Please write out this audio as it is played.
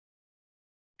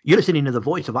You're listening to the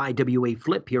voice of IWA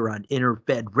Flip here on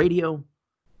Interfed Radio.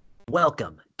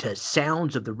 Welcome to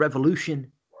Sounds of the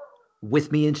Revolution.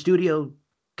 With me in studio,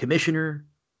 Commissioner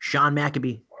Sean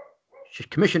Maccabee.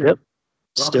 Commissioner, Yep. welcome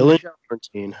to Still the in show.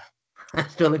 quarantine.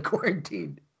 Still in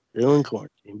quarantine. Still in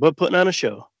quarantine, but putting on a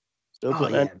show. Still Oh,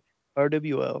 putting yeah. on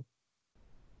RWL.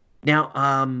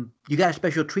 Now, you got a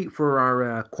special treat for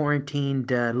our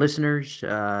quarantined listeners,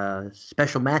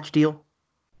 special match deal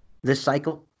this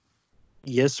cycle?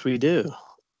 Yes, we do.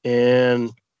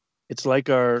 And it's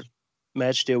like our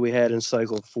match deal we had in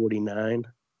cycle 49.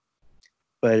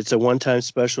 But it's a one-time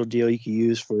special deal you can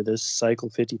use for this cycle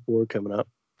 54 coming up.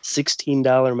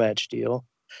 $16 match deal.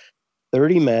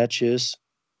 30 matches.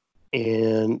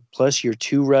 And plus your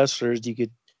two wrestlers, you could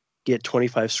get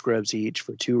 25 scrubs each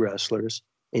for two wrestlers.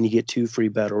 And you get 2 free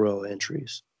Battle Royal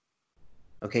entries.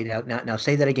 Okay, now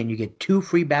say that again. You get 2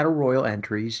 free Battle Royal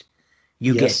entries.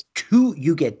 You Yes.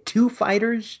 get two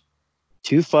fighters.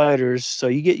 2 fighters. So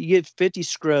you get 50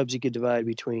 scrubs you could divide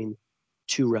between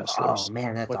 2 wrestlers. Oh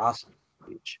man, that's One awesome.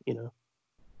 each, And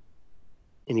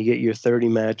you get your 30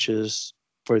 matches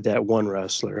for that one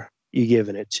wrestler you're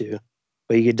giving it to.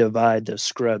 But you could divide the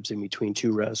scrubs in between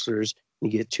 2 wrestlers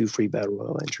and you get 2 free Battle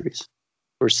Royal entries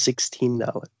for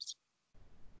 $16.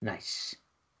 Nice.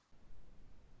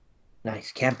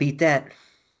 Can't beat that.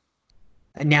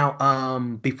 Now,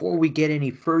 before we get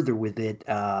any further with it,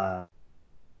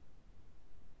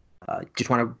 just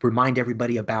want to remind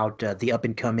everybody about the up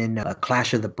and coming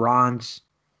Clash of the Bronze.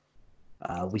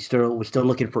 We're still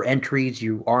looking for entries.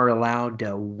 You are allowed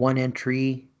 1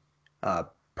 entry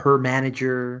per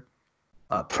manager,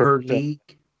 per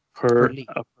league. Per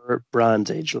Bronze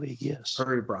Age League, yes.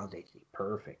 Per Bronze Age League.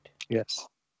 Perfect. Yes.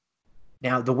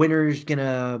 Now the winner's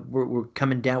we're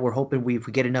coming down. We're hoping if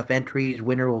we get enough entries,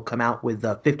 winner will come out with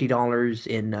 $50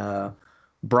 in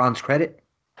bronze credit.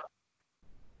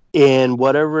 And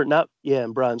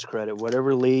in bronze credit,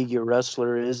 whatever league your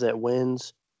wrestler is that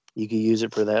wins, you can use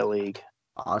it for that league.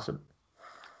 Awesome.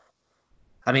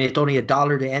 I mean, it's only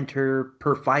 $1 to enter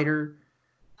per fighter.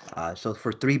 So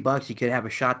for $3, you could have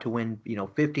a shot to win,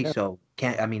 50. Yeah. So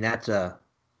that's a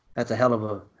hell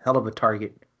of a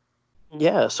target.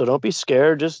 Yeah, so don't be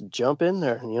scared. Just jump in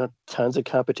there. Tons of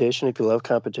competition if you love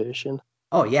competition.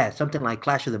 Oh yeah, something like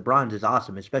Clash of the Bronze is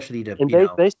awesome, especially to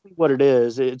Basically what it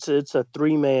is, it's a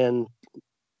 3-man.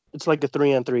 It's like a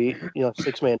 3-on-3,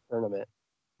 6-man tournament,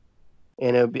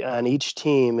 and it'll be on each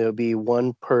team. It'll be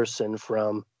one person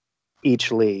from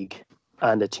each league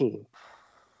on the team.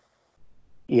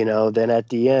 Then at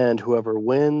the end,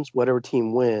 whatever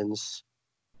team wins,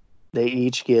 they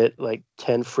each get like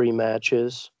 10 free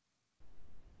matches.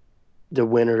 The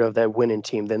winner of that winning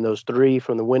team, then those 3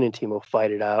 from the winning team will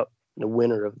fight it out. And the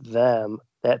winner of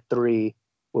that 3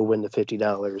 will win the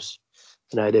 $50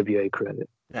 in IWA credit.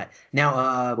 Right.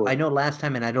 Now, I know last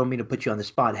time, and I don't mean to put you on the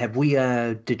spot, have we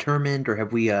determined or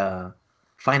have we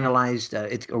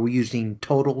finalized, are we using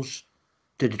totals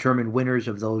to determine winners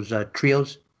of those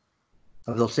trios,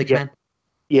 of those 6 men?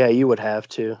 Yeah, you would have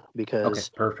to, because... Okay,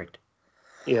 perfect.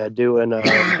 Yeah, doing...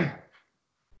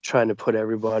 trying to put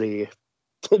everybody...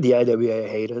 the IWA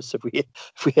hate us if we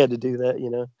had to do that,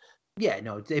 Yeah,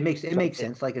 no, it makes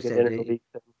sense. Like I said,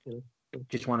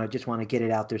 just want to get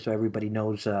it out there so everybody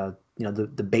knows, the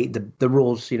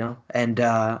rules, And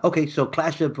okay, so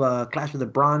Clash of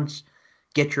the Bronze,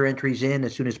 get your entries in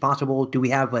as soon as possible. Do we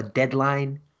have a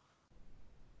deadline?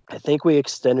 I think we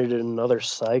extended it another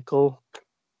cycle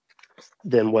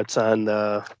than what's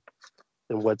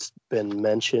been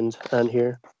mentioned on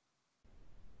here.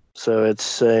 So it's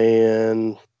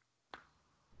saying,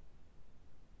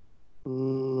 let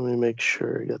me make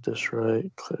sure I got this right.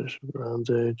 Clash of Bronze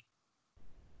Age.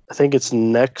 I think it's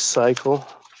next cycle.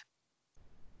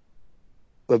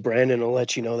 But Brandon will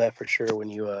let you know that for sure when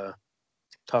you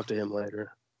talk to him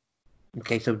later.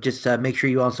 Okay, so just make sure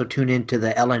you also tune into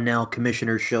the LNL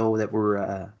Commissioner show that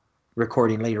we're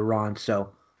recording later on.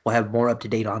 So we'll have more up to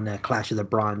date on the Clash of the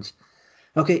Bronze.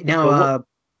 Okay, now...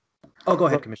 go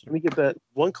ahead, Commissioner. Let me get back.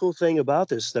 One cool thing about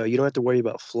this, though, you don't have to worry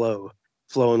about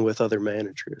flowing with other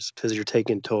managers because you're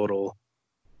taking total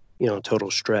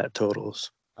strat totals.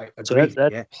 So that's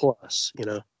plus,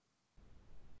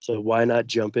 So why not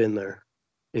jump in there?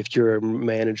 If you're a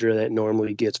manager that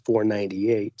normally gets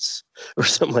 498s or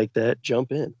something like that,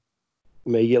 jump in.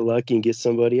 You may get lucky and get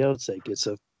somebody else that gets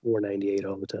a 498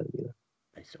 all the time,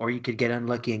 Or you could get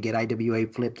unlucky and get IWA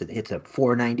flipped that hits a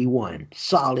 491.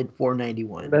 Solid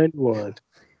 491. 91.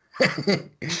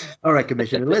 All right,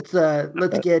 Commissioner. Let's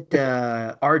get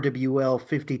RWL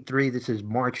 53. This is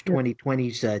March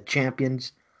 2020's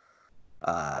champions.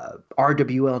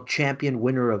 RWL champion,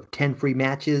 winner of 10 free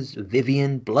matches,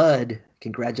 Vivian Blood.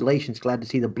 Congratulations. Glad to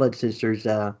see the Blood Sisters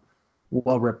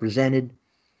well represented.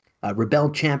 Rebel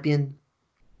champion,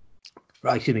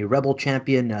 Rebel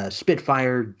champion,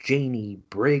 Spitfire, Janie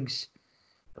Briggs.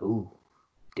 Ooh,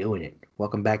 doing it.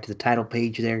 Welcome back to the title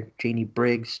page there, Janie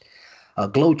Briggs.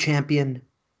 Glow champion,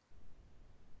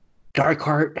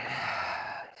 Darkheart,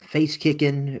 face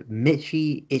kicking,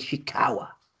 Michi Ishikawa.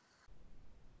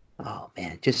 Oh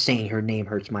man, just saying her name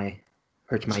hurts my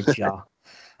jaw.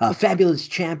 Fabulous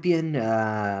champion,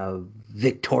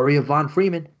 Victoria Von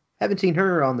Freeman. Haven't seen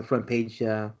her on the front page.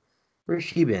 Where's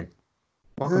she been?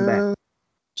 Welcome back.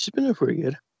 She's been pretty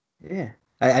good. Yeah,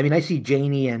 I mean I see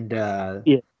Janie and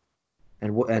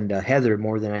Heather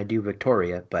more than I do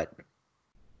Victoria, but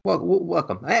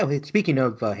welcome. Speaking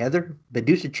of Heather,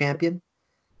 Medusa champion.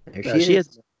 There she is.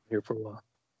 Has been here for a while.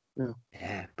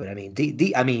 Yeah, but I mean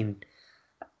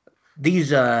these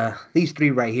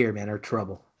three right here, man, are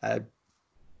trouble.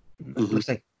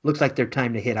 Looks like their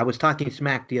time to hit. I was talking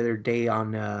smack the other day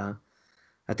on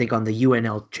I think on the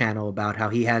UNL channel about how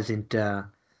he hasn't the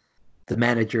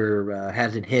manager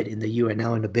hasn't hit in the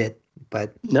UNL in a bit,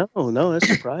 but no, that's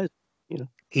surprising.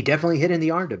 He definitely hit in the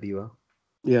RWO.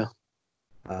 Yeah.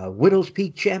 Widow's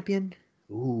Peak champion.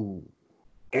 Ooh,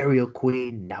 Aerial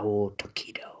Queen Naoto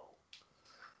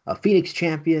Tokido. Phoenix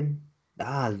champion.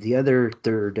 The other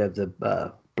third of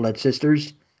the Blood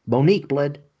Sisters, Monique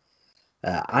Blood.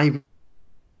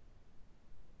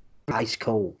 Ice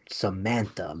Cold,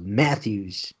 Samantha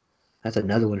Matthews. That's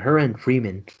another one. Her and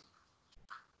Freeman.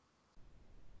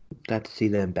 Glad to see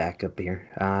them back up here.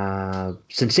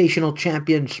 Sensational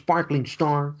champion, Sparkling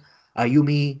Star,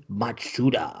 Ayumi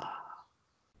Matsuda.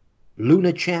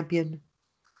 Luna champion,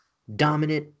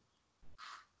 Dominant,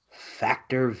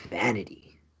 Factor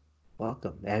Vanity.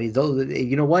 Welcome. I mean, those.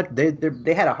 You know what?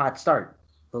 They had a hot start.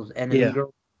 Those enemy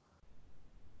girls.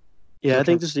 Yeah, I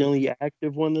think this is the only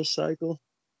active one this cycle.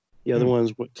 The other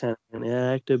ones were kind of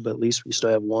inactive, but at least we still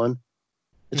have one.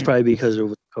 It's probably because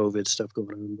of COVID stuff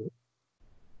going on. But.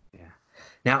 Yeah.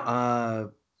 Now,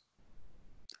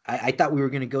 I thought we were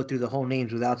going to go through the whole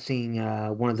names without seeing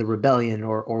one of the Rebellion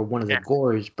or one of the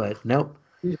Gores, but nope.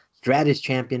 Yeah. Stratus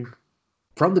champion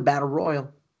from the Battle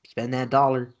Royal. Spend that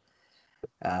 $1.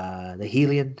 The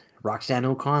Helion, Roxanne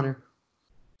O'Connor.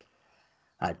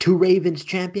 2 Ravens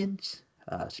champions.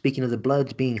 Speaking of the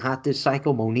Bloods being hot this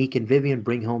cycle, Monique and Vivian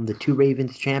bring home the 2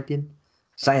 Ravens champion.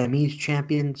 Siamese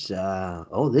champions.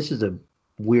 This is a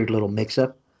weird little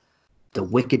mix-up. The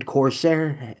Wicked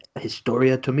Corsair,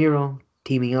 Historia Tomiro,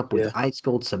 teaming up with Ice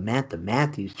Cold Samantha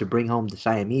Matthews to bring home the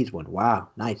Siamese one. Wow,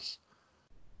 nice.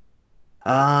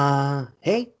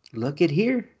 Hey, look at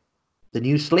here. The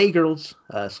new Slay Girls,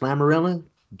 Slammerella,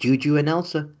 Juju, and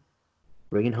Elsa,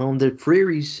 bringing home the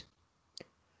Freeries.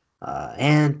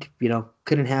 And,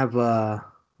 couldn't have a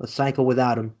cycle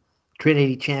without them.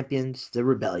 Trinity champions, the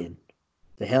Rebellion,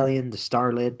 the Hellion, the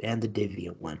Starlit, and the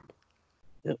Deviant one.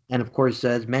 Yep. And of course,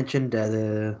 as mentioned,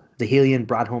 the Helion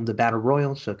brought home the Battle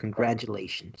Royal, so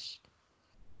congratulations.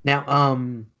 Now,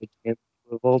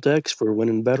 Voltex for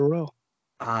winning Battle Royal.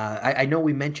 I know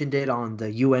we mentioned it on the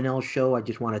UNL show. I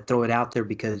just want to throw it out there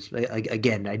because,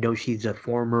 again, I know she's a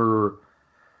former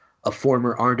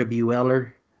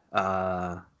RWLer.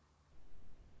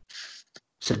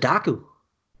 Sadaku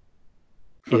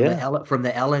from the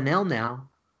LNL now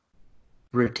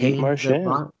retained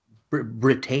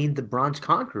the Bronze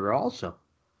Conqueror also.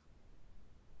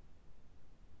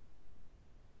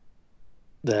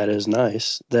 That is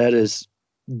nice. That is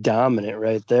dominant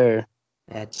right there.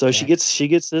 She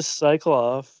gets this cycle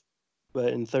off,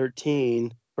 but in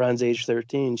 13, Bronze Age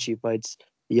 13, she fights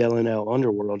the LNL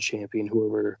Underworld champion,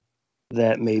 whoever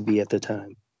that may be at the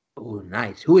time. Oh,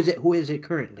 nice. Who is it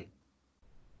currently?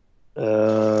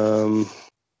 Don't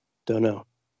know.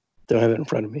 Don't have it in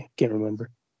front of me. Can't remember.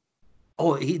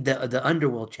 Oh, the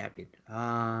Underworld champion.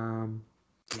 I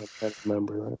can't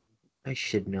remember that. I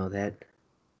should know that.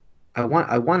 I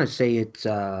want to say it's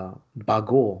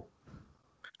Bagul.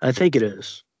 I think it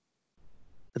is.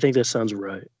 I think that sounds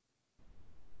right.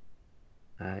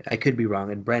 I could be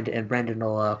wrong, and Brandon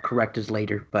will correct us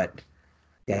later. But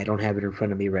yeah, I don't have it in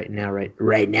front of me right now.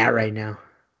 Right now.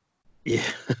 Yeah.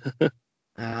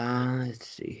 Let's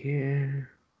see here.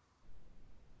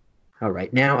 All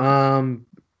right, now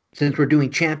since we're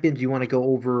doing champions, you want to go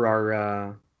over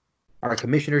our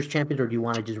commissioners' champions, or do you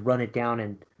want to just run it down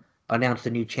and announce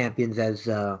the new champions as?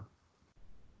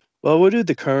 Well, we'll do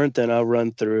the current, then I'll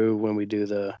run through when we do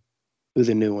who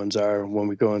the new ones are when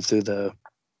we're going through the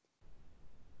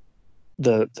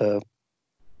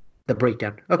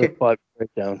breakdown. Okay. The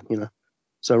breakdown,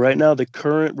 So right now, the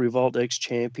current Revolt X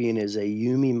champion is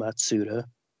Ayumi Matsuda.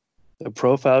 The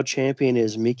profile champion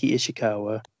is Miki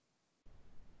Ishikawa.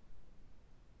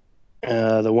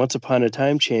 The Once Upon a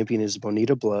Time champion is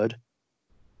Bonita Blood.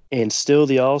 And still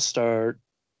the All-Star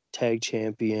tag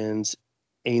champions,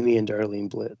 Amy and Darlene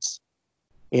Blitz.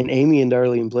 And Amy and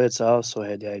Darlene Blitz also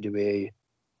had the IWA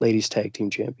Ladies Tag Team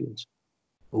Champions.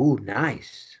 Ooh,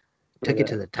 nice. Took it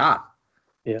to the top.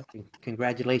 Yeah.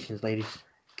 Congratulations, ladies.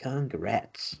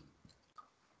 Congrats.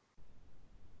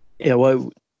 Yeah,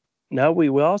 well, now we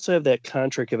also have that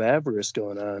contract of avarice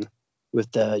going on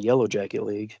with the Yellow Jacket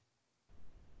League.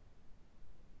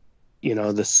 You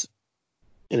know, this,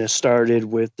 and it started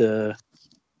with the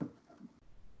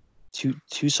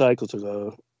two cycles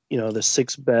ago, you know, the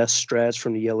 6 best strats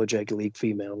from the Yellow Jacket League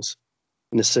females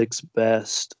and the 6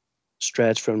 best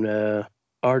strats from the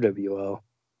RWL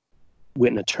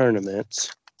went into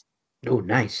tournaments. Oh,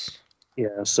 nice.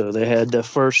 Yeah, so they had the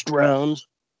first round,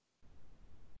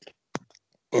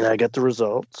 and I got the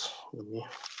results.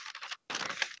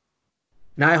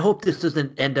 Now, I hope this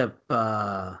doesn't end up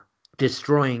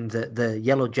destroying the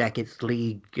Yellow Jackets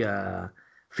League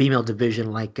female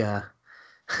division like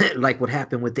like what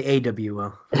happened with the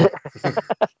AWL.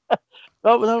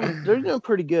 Oh, no, they're doing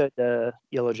pretty good,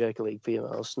 Yellow Jacket League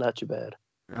females. Not too bad.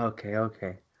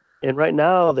 Okay. And right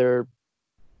now, they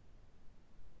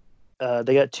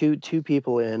got two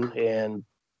people in, and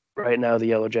right now the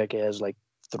Yellow Jacket has like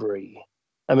 3.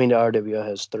 I mean, the RWL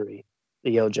has 3.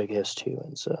 The Yellow Jacket has 2,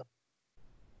 and so.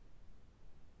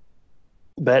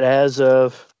 But as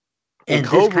of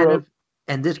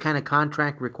this kind of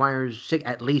contract requires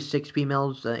at least 6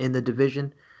 females in the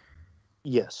division.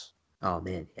 Yes. Oh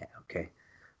man, yeah, okay.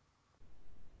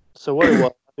 So what it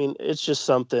was, I mean, it's just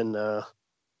something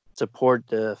support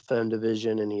the Femme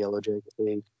division in the Yellow Jacket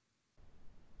League.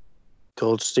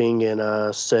 Goldstein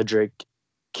and Cedric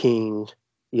King,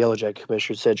 Yellow Jacket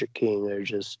Commissioner Cedric King, they're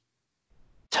just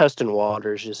testing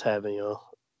waters, just having a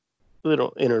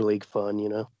little interleague fun, you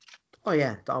know. Oh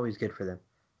yeah, it's always good for them.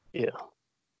 Yeah.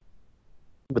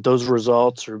 But those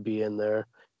results are being there.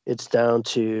 It's down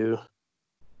to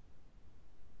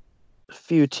a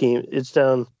few teams. It's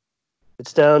down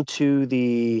to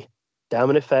the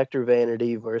Dominant Factor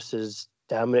Vanity versus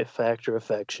Dominant Factor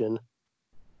Affection.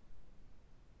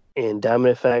 And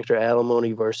Dominant Factor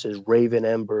Alimony versus Raven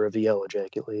Ember of the Yellow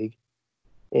Jacket League.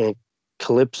 And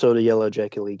Calypso, the Yellow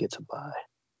Jacket League, gets a bye.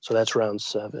 So that's round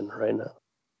 7 right now.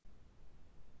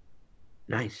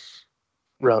 Nice.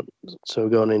 So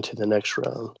going into the next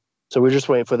round. So we're just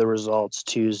waiting for the results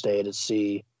Tuesday to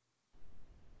see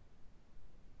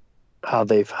how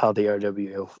the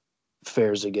RWO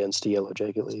fares against the Yellow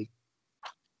Jacket League.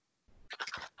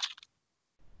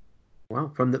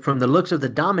 Well, from the looks of the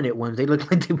dominant ones, they look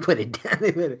like they put it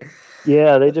down.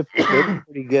 Yeah, they did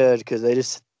pretty good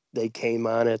because they came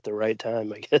on at the right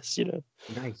time, I guess, you know.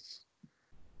 Nice.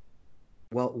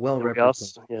 Well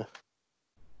represented. Yeah.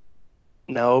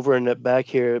 Now over in the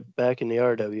back in the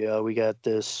RWL, we got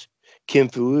this Kim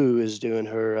Fu is doing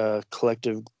her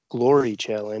Collective Glory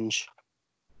Challenge,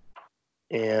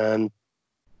 and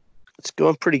it's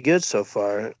going pretty good so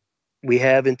far. We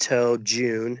have until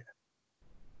June.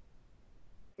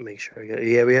 Make sure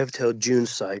we have until June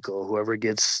cycle. Whoever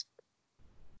gets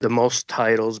the most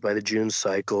titles by the June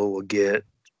cycle will get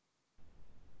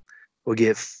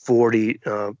 40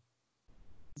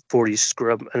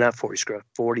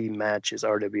 matches,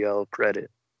 RWL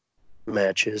credit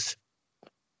matches.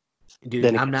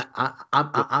 Dude, I'm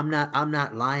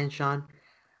not lying, Sean.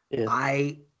 Yeah.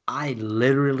 I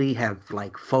literally have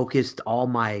like focused all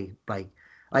my like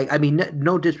I mean,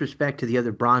 no disrespect to the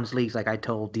other bronze leagues. Like I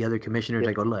told the other commissioners,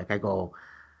 I go, look, I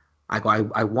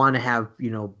want to have,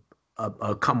 you know,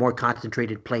 a more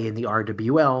concentrated play in the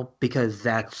RWL because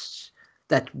that's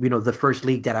you know the first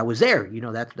league that I was there. You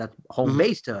know, that's home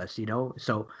base to us. You know,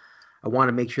 so I want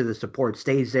to make sure the support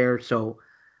stays there. So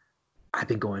I've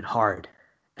been going hard,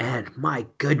 and my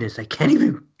goodness, I can't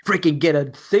even freaking get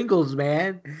a singles,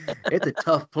 man. It's a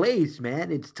tough place,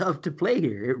 man. It's tough to play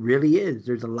here. It really is.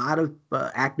 There's a lot of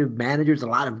active managers, a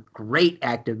lot of great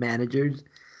active managers.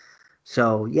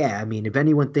 So, yeah, I mean, if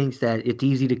anyone thinks that it's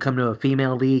easy to come to a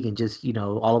female league and just, you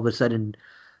know, all of a sudden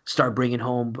start bringing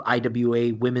home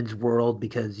IWA Women's World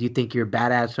because you think you're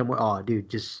badass somewhere, oh, dude,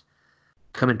 just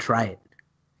come and try it.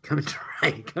 Come and try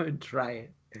it. Come and try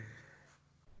it.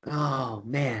 Oh,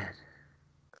 man.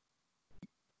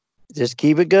 Just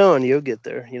keep it going. You'll get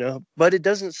there, you know. But it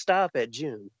doesn't stop at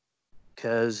June,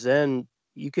 because then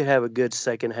you could have a good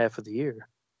second half of the year.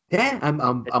 Yeah,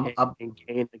 I'm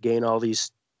gain all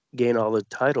the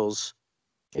titles,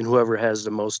 and whoever has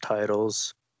the most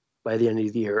titles by the end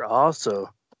of the year. Also,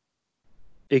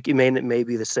 it may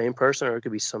be the same person, or it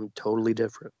could be some totally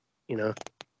different. Because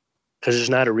there's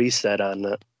not a reset on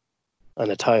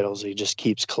the titles. He just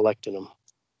keeps collecting them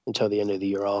until the end of the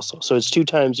year. Also, so it's 2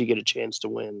 times you get a chance to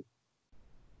win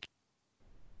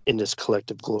in this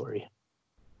collective glory.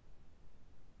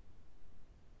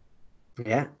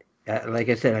 Yeah, like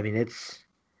I said, I mean it's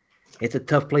a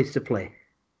tough place to play.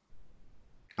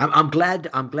 I'm glad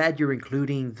you're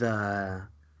including the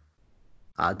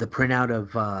printout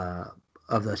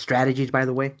of the strategies. By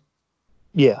the way.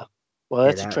 Yeah, well,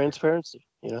 that's Yeah, transparency.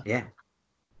 Yeah,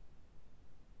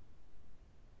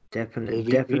 definitely,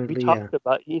 we talked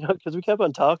about because we kept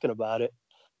on talking about it,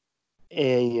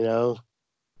 and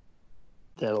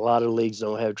that a lot of leagues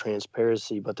don't have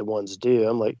transparency, but the ones do.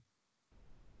 I'm like,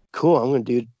 cool. I'm going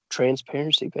to do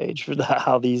transparency page for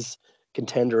how these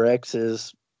Contender X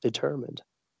is determined.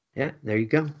 Yeah, there you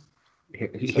go.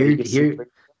 Here's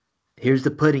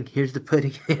the pudding. Here's the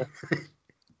pudding.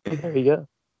 There you go.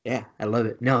 Yeah, I love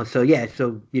it. No, so yeah,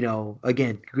 so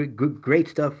again, great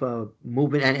stuff.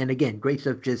 Moving and again, great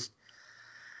stuff. Just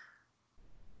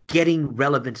getting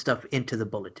relevant stuff into the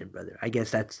bulletin, brother. I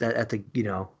guess that's a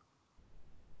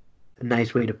a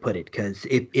nice way to put it. Because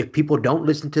if people don't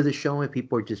listen to the show, if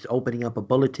people are just opening up a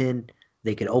bulletin,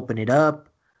 they could open it up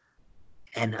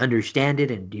and understand it,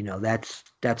 and that's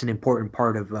an important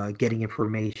part of getting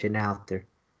information out there.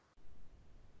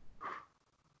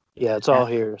 Yeah, it's all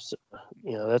here. So,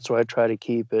 that's why I try to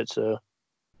keep it. So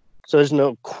there's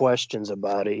no questions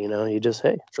about it. You just,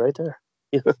 hey, it's right there.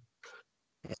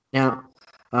 Now,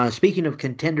 speaking of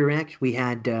Contender X, we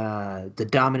had the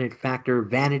dominant factor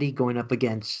Vanity going up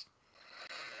against.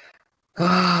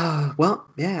 Well,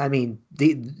 yeah, I mean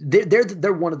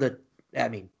they're one of the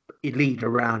elite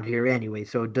around here anyway,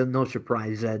 so no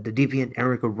surprise. The Deviant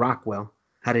Erica Rockwell.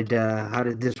 How did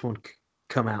this one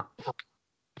come out?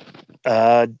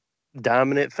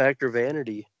 Dominant factor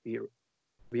Vanity beat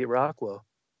Rockwell.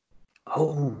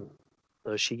 Oh,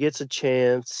 so she gets a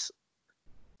chance,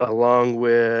 along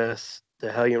with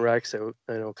the Hellion Rex and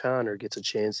O'Connor gets a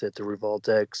chance at the Revolt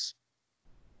X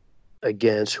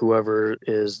against whoever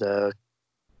is the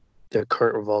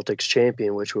current Revolt X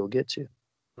champion, which we'll get to.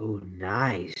 Oh,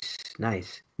 nice.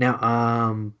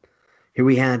 Now, here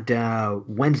we had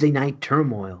Wednesday Night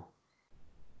Turmoil.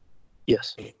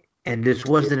 Yes. And this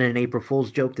wasn't an April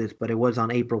Fool's joke, but it was on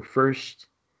April 1st.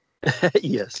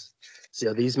 Yes.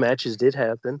 So these matches did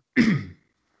happen.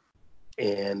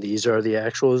 And these are the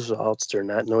actual results. They're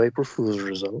not no April Fool's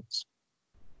results.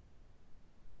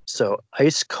 So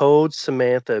Ice Cold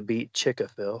Samantha beat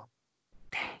Chickafil.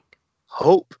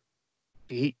 Hope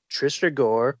beat Trista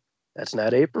Gore. That's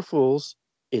not April Fool's.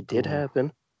 It did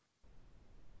happen.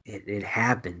 It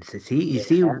happens. You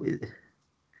see.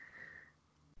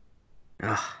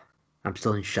 I'm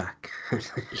still in shock.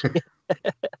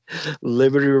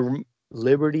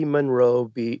 Liberty Monroe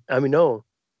beat. No.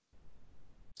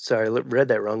 Sorry, read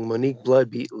that wrong. Monique Blood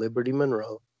beat Liberty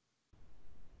Monroe.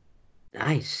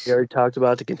 Nice. We already talked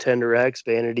about the Contender X.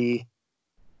 Vanity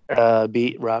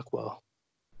beat Rockwell.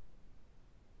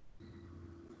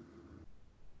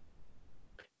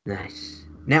 Nice.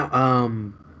 Now,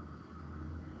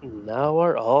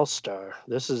 our All-Star.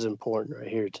 This is important right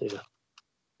here too.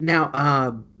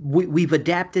 Now, we've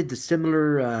adapted the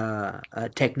similar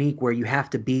technique where you have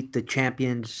to beat the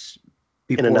champions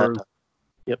before. In a non-time.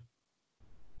 Yep.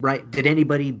 Right. Did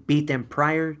anybody beat them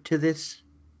prior to this?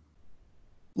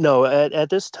 No. At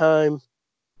this time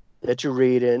that you're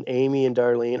reading, Amy and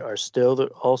Darlene are still the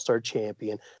All-Star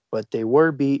champion, but they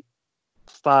were beat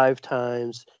 5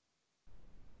 times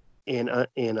in a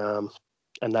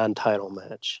non-title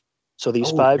match. So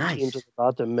these 5 teams I'm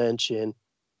about to mention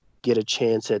get a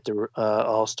chance at the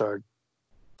All-Star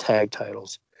tag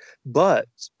titles. But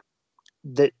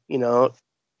that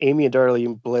Amy and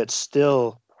Darlene Blitz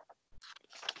still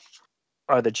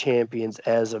are the champions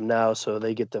as of now, so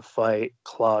they get to fight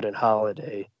Claude and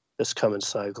Holiday this coming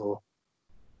cycle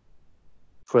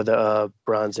for the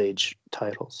Bronze Age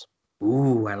titles.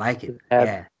 Ooh, I like it.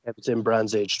 Yeah. It's in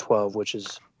Bronze Age 12, which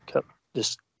is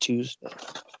this Tuesday.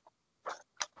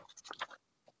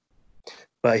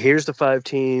 But here's the 5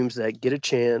 teams that get a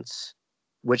chance,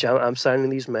 which I'm signing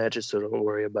these matches, so don't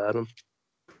worry about them.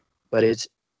 But it's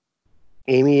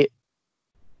Amy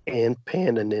and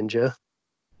Panda Ninja,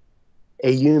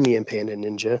 Ayumi and Panda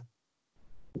Ninja,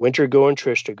 Winter Gore and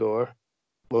Trista Gore,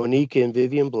 Monique and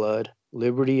Vivian Blood,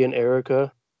 Liberty and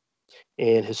Erica,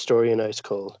 and Historian Ice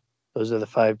Cold. Those are the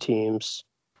 5 teams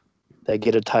that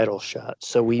get a title shot.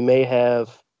 So we may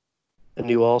have a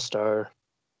new All-Star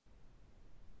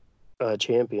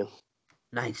champion.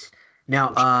 Nice.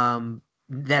 Now,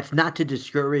 that's not to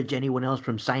discourage anyone else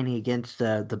from signing against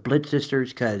the Blitz sisters,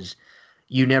 because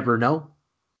you never know.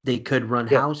 They could run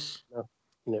house.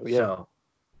 So,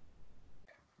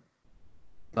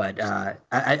 but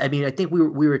I mean, I think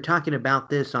we were talking about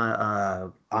this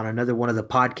on another one of the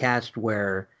podcasts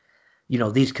where,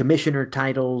 these commissioner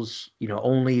titles,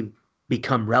 only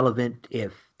become relevant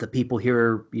if the people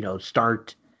here,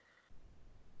 start,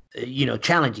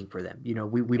 challenging for them.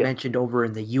 We mentioned over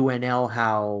in the UNL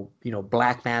how,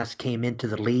 Black Mass came into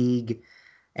the league,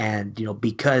 and,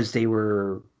 because they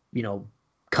were,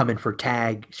 coming for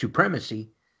tag supremacy,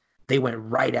 they went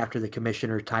right after the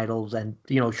commissioner titles, and,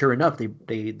 sure enough,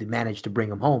 they managed to bring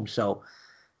them home. So,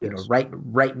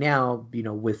 right now,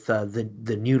 with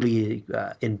the newly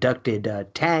inducted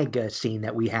tag scene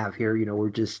that we have here, we're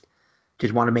just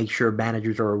want to make sure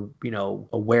managers are,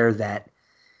 aware that,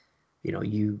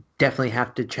 you definitely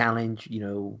have to challenge,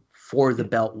 for the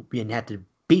belt, and have to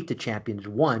beat the champions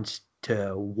once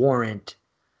to warrant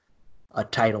a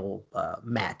title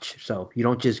match. So you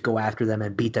don't just go after them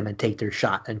and beat them and take their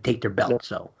shot and take their belt. No.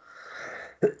 So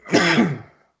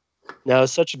now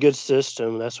it's such a good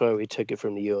system. That's why we took it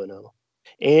from the UNL,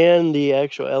 and the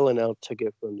actual LNL took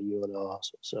it from the UNL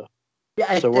also. So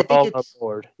yeah, so we're all on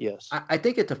board. Yes, I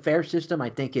think it's a fair system. I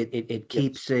think it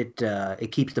keeps it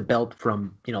keeps the belt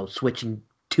from switching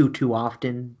too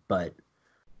often, but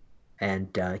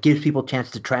and gives people a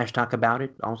chance to trash talk about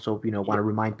it. Also, want to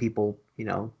remind people,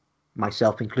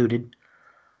 myself included,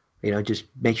 just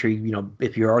make sure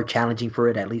if you are challenging for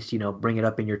it, at least bring it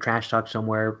up in your trash talk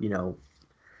somewhere.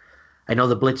 I know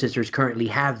the Blitz sisters currently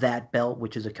have that belt,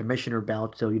 which is a commissioner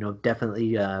belt. So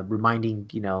definitely reminding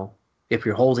if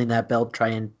you're holding that belt, try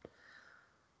and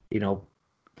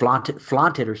flaunt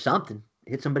it or something.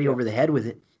 Hit somebody over the head with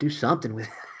it. Do something with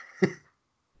it.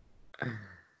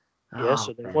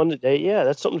 So they won the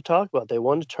that's something to talk about. They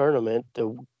won the tournament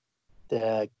to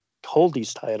hold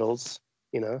these titles,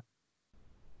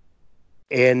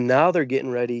 and now they're getting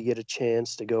ready to get a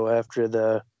chance to go after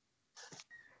the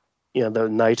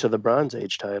Knights of the Bronze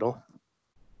Age title.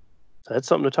 So that's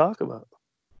something to talk about.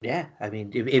 Yeah, I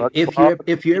mean,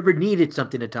 if you ever needed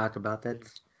something to talk about,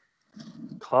 that's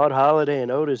Claude Holiday and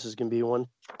Otis is going to be one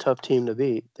tough team to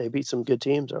beat. They beat some good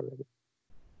teams already.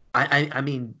 I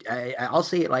mean, I'll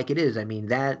say it like it is. I mean,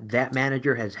 that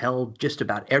manager has held just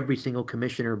about every single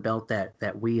commissioner belt that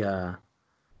we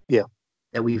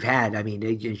that we've had. I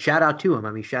mean, shout out to him.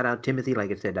 I mean, shout out Timothy.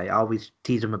 Like I said, I always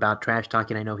tease him about trash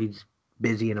talking. I know he's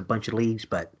busy in a bunch of leagues,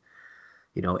 but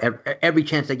every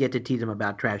chance I get to tease him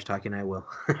about trash talking, I will.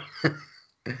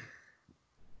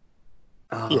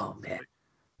 Man.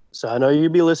 So I know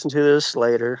you'll be listening to this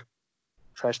later.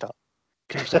 Trash talk.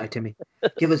 Trash talk, Timmy.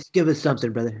 Give us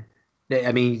something, brother.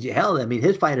 I mean, hell,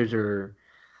 his fighters are.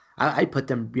 I put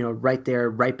them, right there,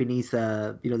 right beneath,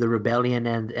 the Rebellion,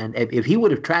 and if he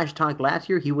would have trash talked last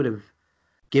year, he would have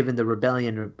given the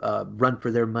Rebellion a run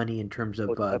for their money in terms of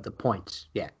the points.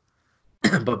 Yeah,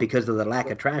 but because of the lack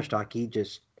of trash talk, he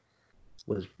just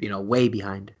was, way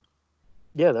behind.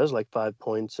 Yeah, that was like 5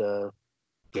 points. For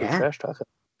trash talk.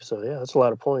 So yeah, that's a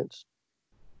lot of points.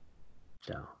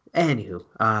 So, anywho,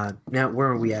 now where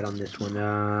are we at on this one?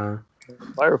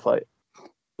 Firefight.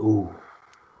 Ooh.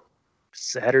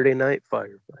 Saturday night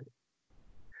firefight.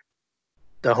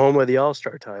 The home of the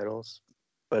All-Star titles,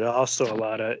 but also a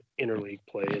lot of interleague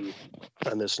play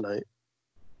on this night.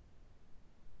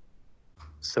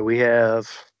 So we have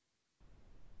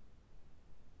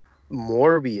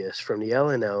Morbius from the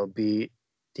LNL beat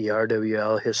the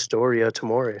RWL Historia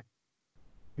Tamori.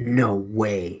 No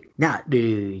way. Not,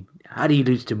 dude. How do you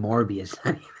lose to Morbius?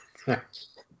 Get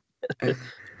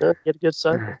a good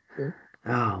cycle.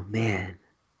 Oh, man.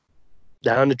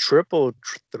 Down to triple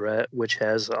threat, which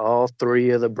has all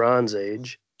three of the Bronze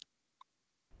Age.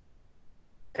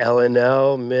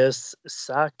 LNL Miss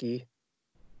Saki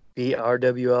beat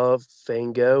RWL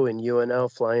Fango and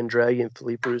UNL Flying Dragon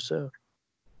Philippe Rousseau.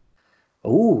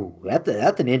 Oh,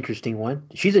 that's an interesting one.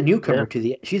 She's a newcomer to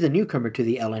the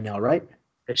LNL, right?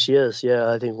 She is.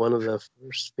 Yeah, I think one of the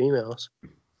first females.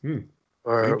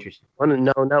 Or interesting.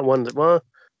 Not one. Well,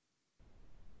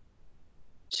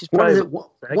 she's probably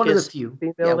one of the few.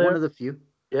 Yeah, there. One of the few.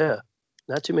 Yeah,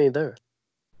 not too many there.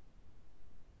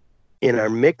 In our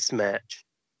mixed match,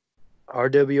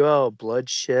 RWL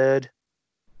Bloodshed,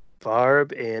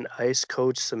 Barb, and Ice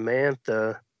Coach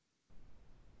Samantha.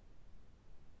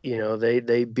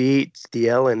 They beat the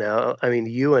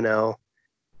UNL,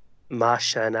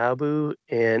 Mashanabu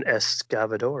and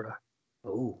Escavadora.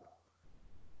 Oh.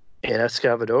 And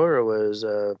Escavadora was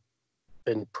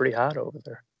been pretty hot over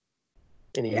there.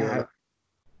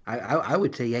 I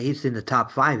would say, yeah, he's in the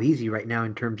top 5 easy right now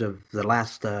in terms of the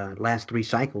last 3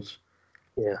 cycles.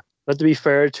 Yeah. But to be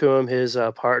fair to him, his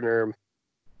partner,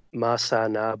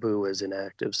 Masanabu, was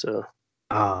inactive. So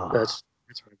that's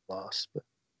where he lost. But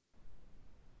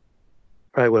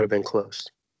probably would have been close.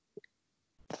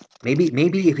 Maybe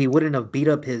if he wouldn't have beat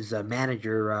up his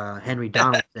manager, Henry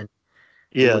Donaldson.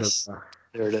 Yes.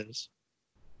 There it is.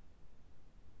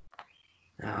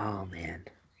 Oh, man.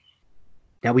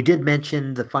 Now, we did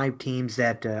mention the 5 teams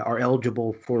that are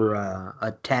eligible for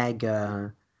a tag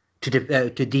to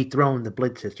dethrone the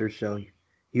Blitz Sisters, so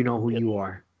you know who you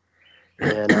are.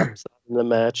 And I'm in the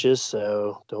matches,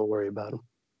 so don't worry about them.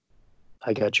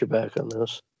 I got your back on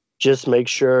this. Just make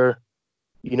sure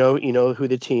you know who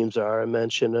the teams are. I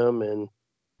mentioned them, and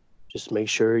just make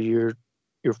sure you're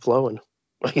flowing,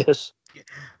 I guess.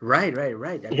 Right. I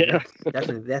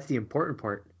mean, that's the important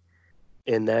part.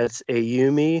 And that's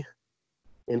Ayumi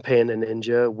and Panda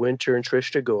Ninja, Winter and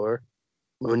Trista Gore,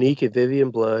 Monique and Vivian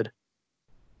Blood,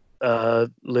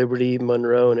 Liberty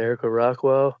Monroe and Erica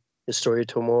Rockwell, Historia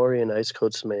Tomori, and Ice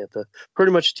Code Samantha.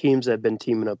 Pretty much teams that have been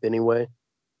teaming up anyway.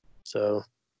 So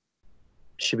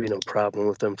should be no problem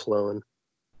with them flowing.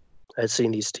 I've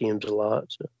seen these teams a lot.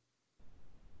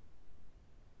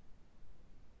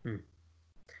 So.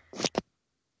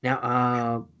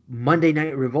 Now, Monday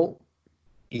Night Revolt.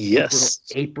 Yes.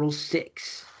 April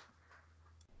 6th.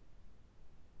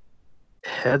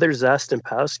 Heather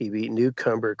Zastampowski beat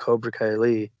newcomer Cobra Kai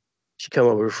Lee. She come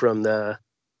over from the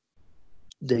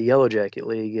Yellow Jacket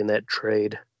League in that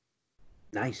trade.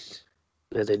 Nice.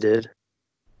 That they did.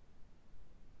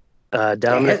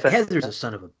 Heather's a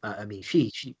son of a. I mean,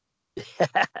 she.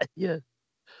 Yeah.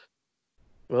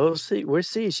 Well, we'll see. We'll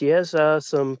see. She has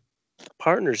some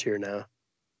partners here now.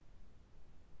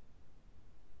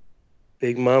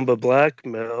 Big Mamba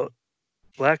Blackwell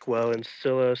and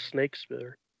Scylla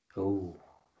Snakespitter. Oh,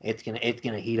 it's gonna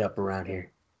heat up around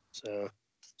here. So,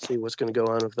 see what's gonna go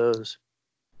on with those.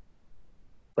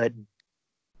 But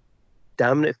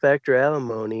Dominant Factor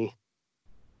Alimony.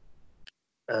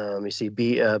 You see,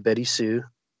 Betty Sue,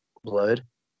 Blood.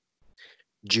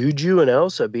 Juju and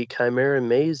Elsa beat Chimera and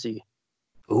Maisie.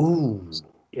 Ooh.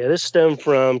 Yeah, this stemmed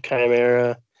from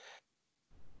Chimera.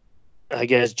 I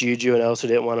guess Juju and Elsa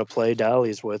didn't want to play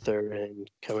Dollies with her, and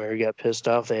Chimera got pissed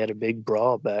off. They had a big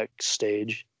brawl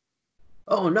backstage.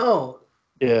 Oh, no.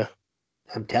 Yeah.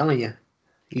 I'm telling you.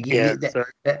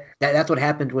 That's what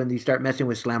happens when you start messing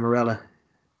with Slammerella.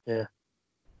 Yeah.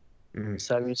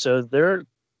 So, I mean, so they're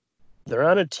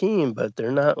on a team, but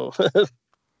they're not.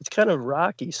 It's kind of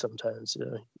rocky sometimes.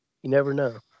 You never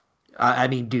know. I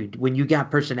mean, dude, when you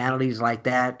got personalities like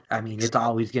that, I mean, it's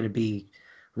always going to be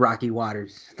rocky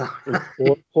waters.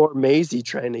 poor Maisie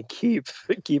trying to keep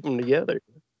them together.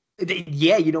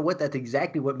 Yeah, you know what? That's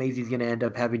exactly what Maisie's going to end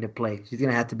up having to play. She's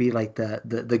going to have to be like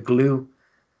the glue.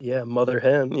 Yeah, mother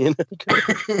hen, you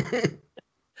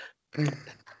know.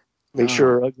 Make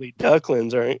sure her ugly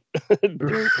ducklings aren't.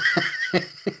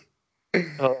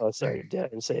 Oh, sorry, I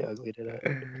didn't say ugly, did I?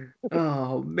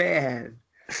 Oh man,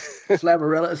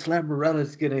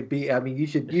 Slammerella's gonna be. I mean, you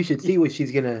should see what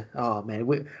she's gonna. Oh man,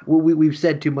 we've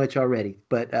said too much already,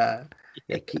 but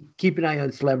yeah, keep an eye on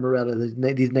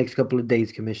Slammerella these next couple of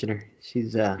days, Commissioner.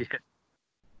 She's Oh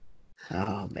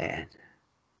man.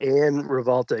 And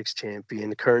Revoltex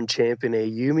champion, current champion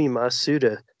Ayumi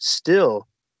Masuda, still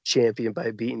champion by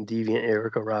beating Deviant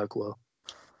Erica Rockwell.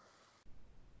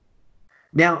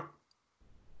 Now,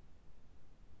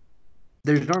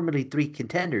 there's normally 3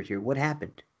 contenders here. What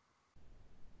happened?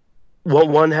 Well,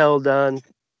 one held on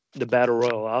the Battle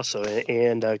Royal also,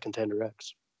 and Contender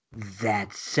X.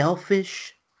 That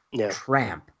selfish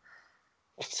tramp.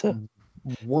 So,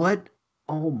 what?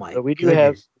 Oh my! So we do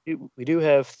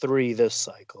have 3 this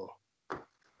cycle.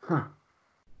 Huh.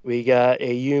 We got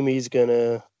Ayumi's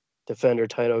gonna defend her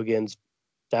title against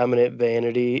Dominant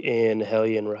Vanity and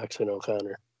Hellion Roxanne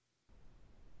O'Connor.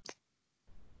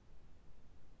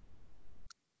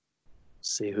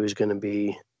 See who's gonna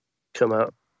come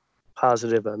out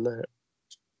positive on that.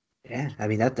 Yeah, I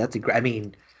mean that's a great. I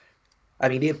mean,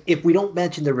 if we don't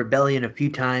mention the Rebellion a few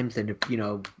times, and if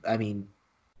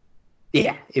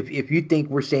if you think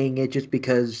we're saying it just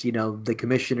because the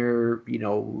commissioner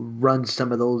runs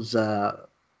some of those,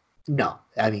 no,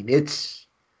 I mean it's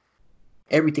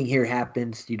everything here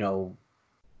happens through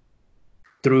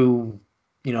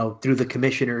the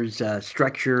commissioner's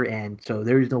structure, and so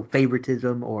there is no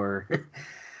favoritism or,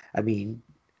 I mean,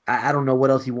 I don't know what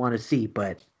else you want to see,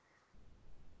 but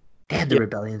damn, the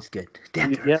Rebellion's good.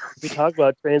 Damn. Yeah, we talk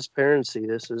about transparency.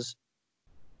 This is,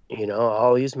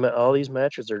 all these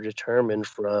matches are determined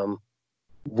from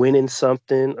winning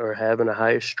something or having a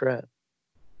higher strat.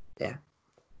 Yeah.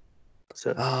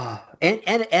 So, and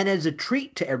as a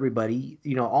treat to everybody,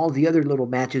 all the other little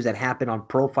matches that happen on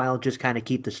Profile just kind of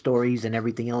keep the stories and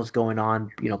everything else going on,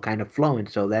 kind of flowing.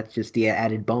 So that's just the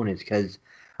added bonus, because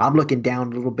I'm looking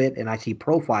down a little bit and I see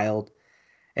Profiled,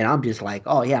 and I'm just like,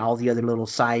 oh yeah, all the other little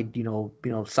side,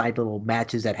 side little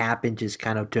matches that happen just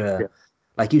kind of to, yeah.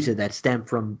 like you said, that stem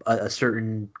from a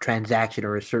certain transaction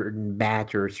or a certain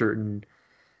match or a certain,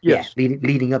 Yes.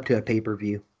 leading up to a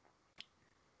pay-per-view.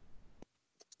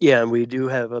 Yeah, and we do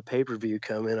have a pay-per-view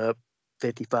coming up,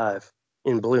 55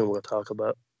 in Bloom. We'll talk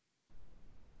about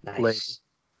Nice. later.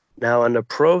 Now on the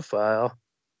Profile,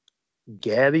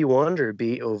 Gabby Wonder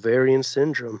beat Ovarian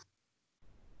Syndrome.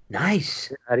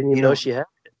 Nice. I didn't even know she had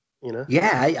it. Yeah,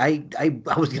 I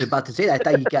was about to say that. I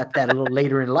thought you got that a little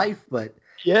later in life, but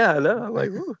yeah, I know. I'm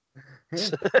like, ooh.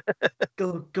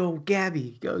 Go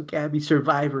Gabby,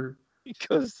 Survivor.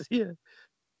 Because yeah.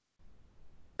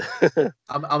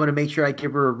 I'm gonna make sure I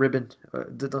give her a ribbon.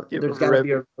 There's got to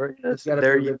be a. Yes,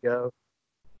 there you go.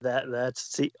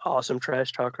 That's the awesome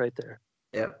trash talk right there.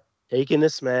 Yeah. Taking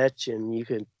this match and you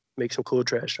can make some cool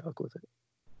trash talk with it.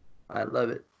 I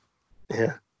love it.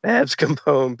 Yeah. Babs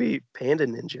Capone beat Panda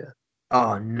Ninja.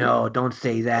 Oh no! Don't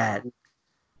say that.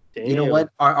 Damn. You know what?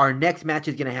 Our next match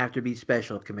is gonna have to be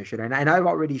special, Commissioner, and I've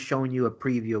already shown you a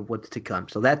preview of what's to come.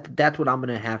 So that's what I'm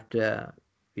gonna have to,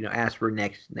 ask for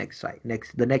next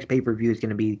the next pay-per-view is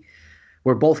gonna be.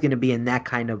 We're both gonna be in that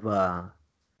kind of I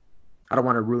don't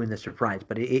want to ruin the surprise,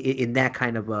 but in that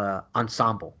kind of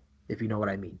ensemble, if you know what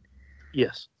I mean.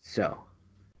 Yes. So,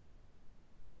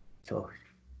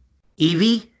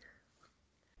 Evie,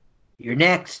 you're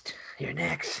next. You're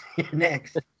next.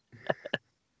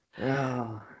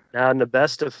 Oh. Now, in the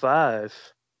best of 5,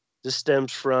 this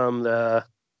stems from the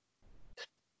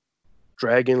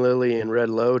Dragon Lily and Red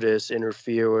Lotus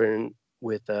interfering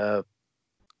with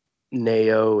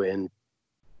Neo and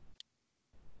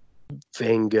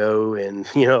Van Gogh and,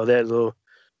 that little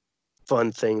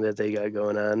fun thing that they got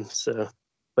going on. So,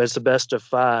 but it's the best of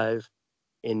 5,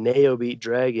 and Neo beat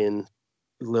Dragon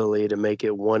Lily to make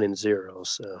it 1-0.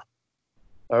 So,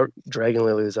 our Dragon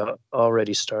Lily is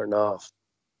already starting off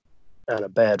on a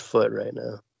bad foot right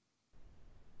now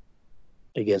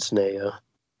against Neo.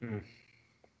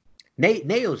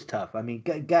 Neo's tough. I mean,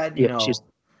 God,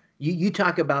 you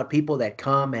talk about people that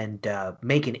come and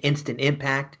make an instant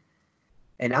impact.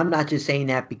 And I'm not just saying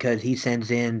that because he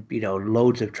sends in,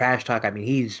 loads of trash talk. I mean,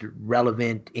 he's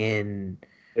relevant on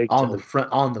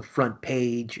the front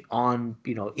page,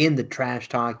 in the trash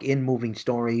talk, in moving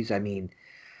stories. I mean,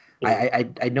 yeah.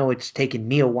 I know it's taken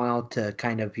me a while to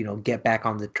kind of, get back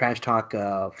on the trash talk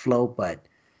flow, but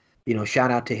shout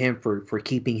out to him for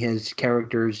keeping his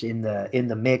characters in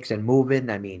the mix and moving.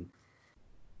 I mean,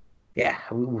 yeah,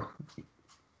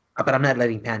 but I'm not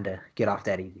letting Panda get off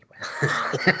that easy.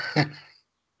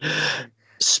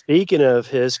 Speaking of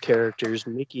his characters,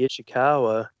 Miki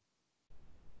Ishikawa,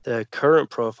 the current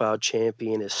Profile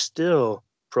champion, is still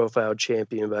Profile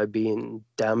champion by being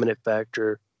Dominant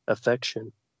Factor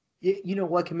Affection. You know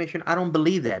what, Commissioner? I don't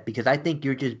believe that, because I think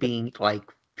you're just being like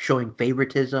showing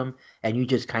favoritism, and you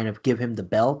just kind of give him the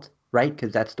belt, right?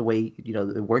 Because that's the way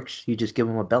it works. You just give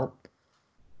him a belt.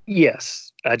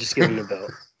 Yes, I just give him the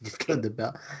belt. Just give him the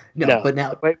belt. No, but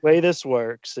now the way this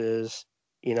works is,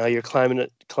 you're climbing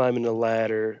the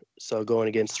ladder, so going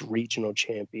against regional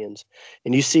champions,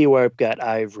 and you see where I've got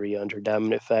Ivory under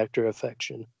Dominant Factor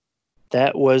Affection.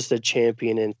 That was the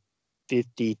champion in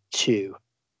 52.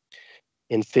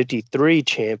 In 53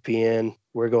 champion,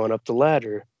 we're going up the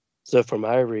ladder. So from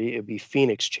Ivory, it'd be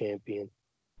Phoenix champion.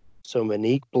 So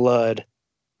Monique Blood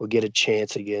will get a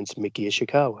chance against Miki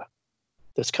Ishikawa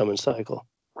this coming cycle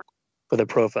for the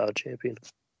Profile champion.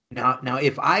 Now,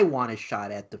 if I want a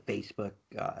shot at the Facebook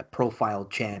Profile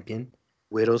champion,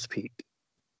 Widow's Peak.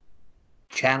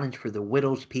 Challenge for the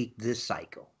Widow's Peak this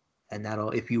cycle. And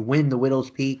if you win the Widow's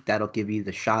Peak, that'll give you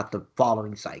the shot the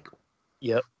following cycle.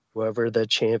 Yep. Whoever the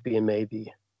champion may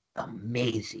be.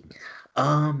 Amazing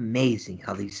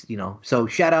how these, so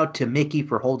shout out to Mickey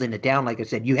for holding it down. Like I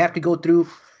said, you have to go through,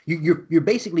 you're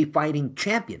basically fighting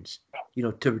champions,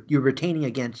 you're retaining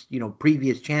against,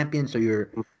 previous champions. So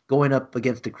you're going up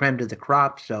against the creme de the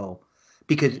crop. So,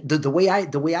 because the way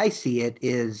I see it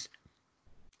is,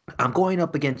 I'm going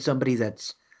up against somebody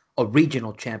that's a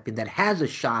regional champion that has a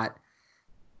shot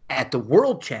at the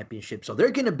world championship. So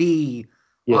they're going to be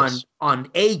on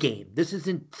A game. This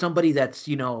isn't somebody that's,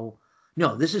 no,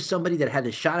 this is somebody that had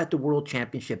a shot at the world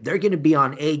championship. They're going to be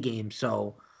on A game.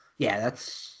 So yeah,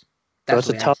 that's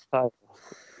a tough title.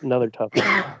 Another tough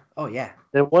title. Oh yeah.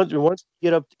 Then once you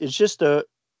get up, it's just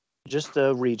just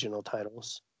the regional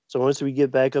titles. So once we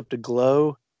get back up to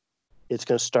Glow, it's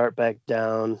going to start back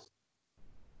down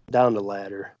the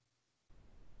ladder,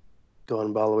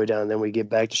 going all the way down. Then we get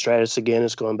back to Stratus again.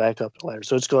 It's going back up the ladder.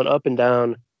 So it's going up and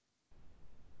down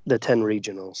the 10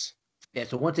 regionals. Yeah,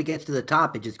 so once it gets to the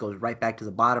top, it just goes right back to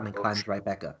the bottom and climbs right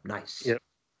back up. Nice. Yep.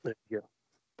 There you go.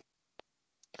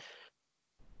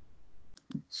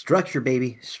 Structure,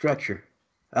 baby. Structure.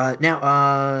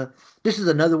 Now, this is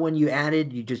another one you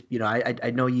added. You just,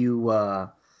 I know you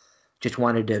just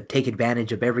wanted to take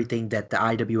advantage of everything that the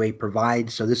IWA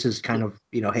provides. So this is kind of,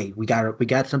 hey, we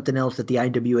got something else that the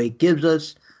IWA gives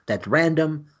us that's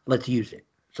random. Let's use it.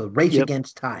 So race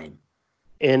against time.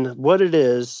 And what it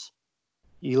is,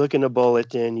 you look in the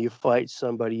bulletin, you fight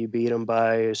somebody, you beat them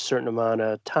by a certain amount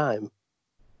of time.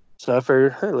 So I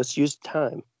figured, hey, let's use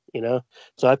time,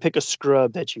 So I pick a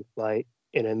scrub that you fight.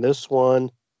 And in this one,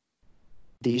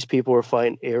 these people were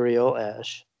fighting Ariel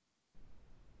Ash.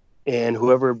 And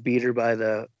whoever beat her by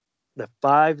the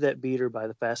 5 that beat her by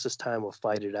the fastest time will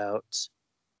fight it out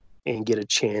and get a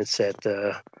chance at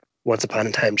the Once Upon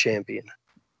a Time champion.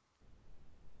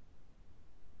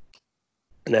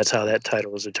 And that's how that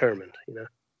title is determined,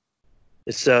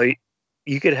 So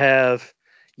you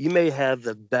may have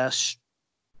the best,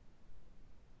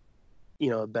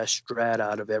 best strat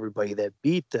out of everybody that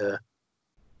beat the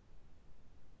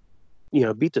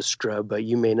scrub, but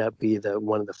you may not be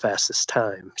one of the fastest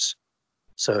times.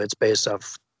 So it's based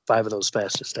off 5 of those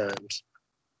fastest times,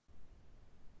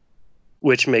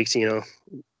 which makes, a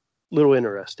little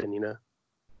interesting,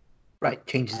 Right.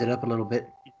 Changes it up a little bit.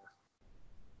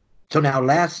 So now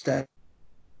last,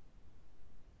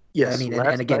 yes, I mean,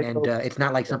 and again, it's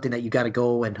not like something that you got to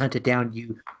go and hunt it down.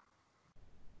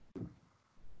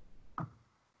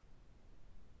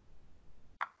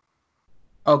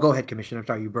 Oh, go ahead, Commissioner. I'm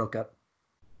sorry, you broke up.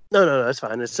 No, that's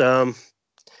fine. It's what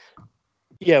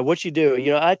you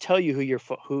do. I tell you who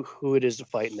it is to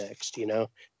fight next. You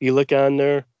look on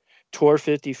there, Tour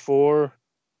 54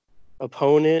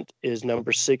 opponent is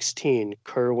number 16,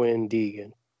 Kerwin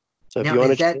Deegan. So if now, you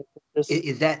want to,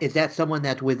 is that someone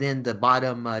that's within the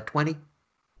bottom 20?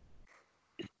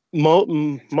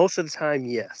 Most of the time,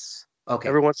 yes. Okay.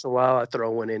 Every once in a while, I throw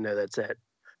one in there that's at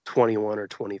 21 or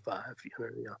 25.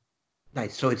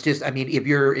 Nice. So it's just, I mean, if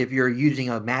you're using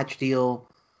a match deal,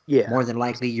 more than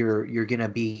likely you're gonna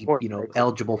be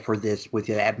eligible for this with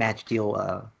that match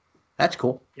deal. That's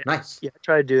cool. Yeah. Nice. Yeah, I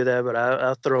try to do that, but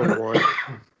I'll throw one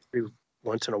every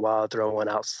once in a while. I'll throw one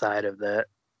outside of that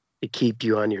to keep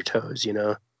you on your toes,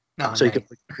 Oh, so nice.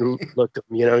 You can look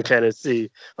them, kind of see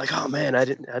like, oh man, I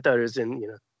thought it was in,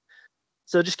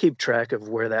 So just keep track of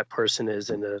where that person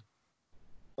is in the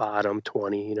bottom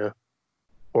 20,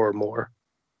 or more.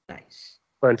 Nice.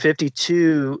 But in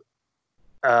 52,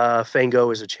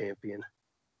 Fango is a champion.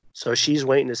 So she's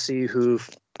waiting to see who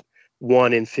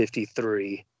won in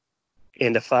 53.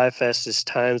 And the 5 fastest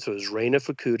times was Reina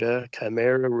Fukuda,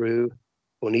 Chimera Rue,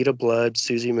 Bonita Blood,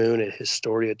 Susie Moon, and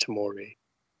Historia Tamori.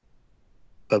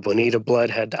 But Bonita Blood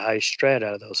had the highest strat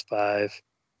out of those 5.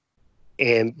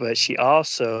 But she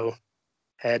also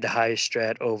had the highest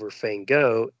strat over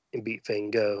Fango and beat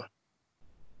Fango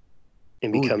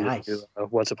and become the new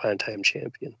Once Upon a Time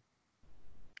champion.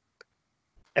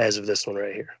 As of this one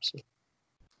right here.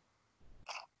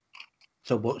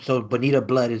 So Bonita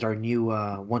Blood is our new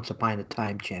Once Upon a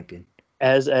Time champion.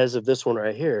 As of this one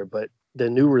right here, but the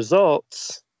new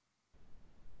results,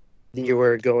 you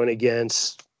were going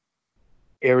against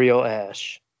Ariel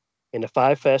Ash, and the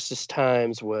 5 fastest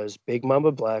times was Big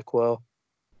Mama Blackwell,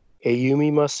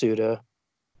 Ayumi Masuda,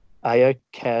 Aya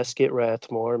Casket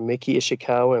Rathmore, Miki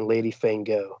Ishikawa, and Lady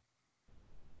Fango.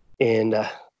 And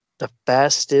the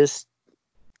fastest,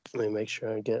 let me make sure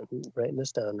I'm writing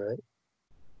this down right.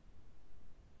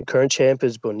 The current champ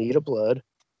is Bonita Blood.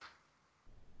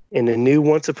 And the new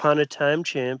Once Upon a Time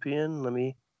champion, let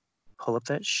me pull up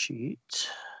that sheet.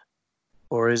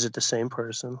 Or is it the same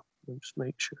person? Let me just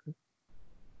make sure.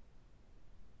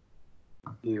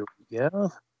 Here we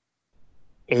go.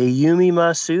 Ayumi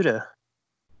Masuda.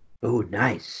 Oh,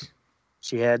 nice.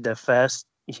 She had the best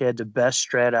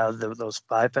strat out of those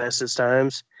 5 fastest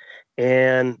times,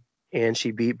 and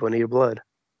she beat Bonita Blood.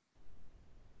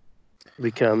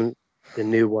 Become the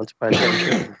new Once Upon a Time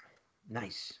champion.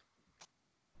 Nice.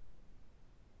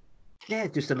 Yeah,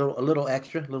 just a little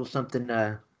extra, a little something.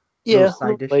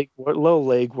 Little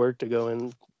leg work to go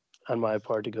in on my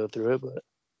part to go through it,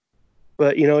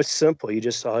 but it's simple. You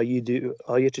just all you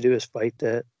have to do is fight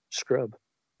that scrub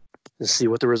and see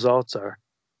what the results are,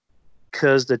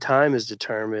 because the time is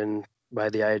determined by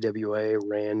the IWA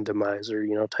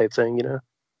randomizer, type thing,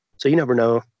 so you never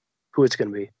know who it's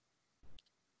going to be.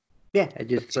 Yeah, I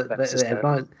just That's just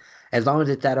there. as long as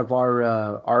it's out of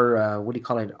our what do you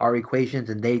call it, our equations,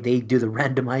 and they do the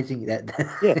randomizing Yeah.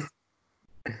 that.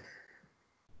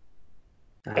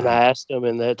 And I asked them,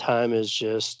 and that time is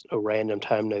just a random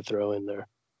time they throw in there.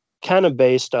 Kind of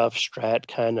based off strat,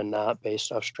 kind of not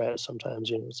based off strat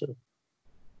sometimes,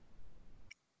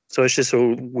 So it's just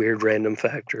a weird random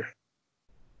factor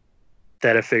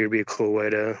that I figured would be a cool way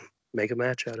to make a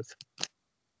match out of.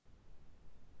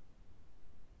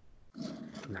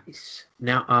 Nice.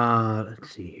 Now,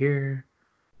 let's see here.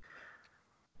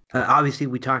 Obviously,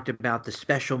 we talked about the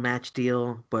special match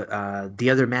deal, but the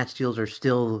other match deals are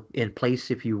still in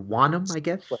place if you want them, I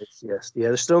guess. Yes, yeah,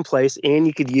 they're still in place, and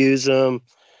you could use them.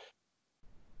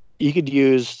 You could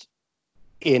use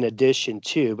in addition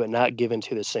to, but not given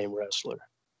to the same wrestler.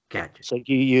 Gotcha. So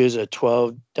you use a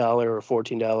 $12 or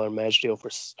 $14 match deal for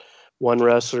one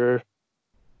wrestler,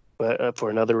 but for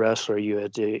another wrestler, you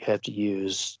have to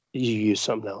use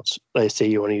something else. Like say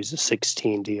you want to use a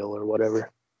 16 deal or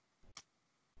whatever.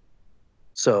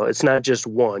 So it's not just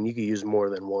one. You can use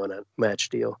more than one match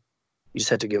deal. You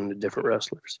just have to give them to different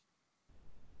wrestlers.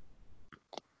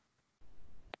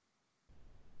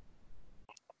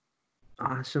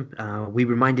 Awesome. We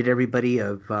reminded everybody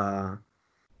of the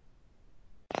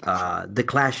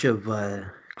Clash of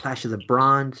the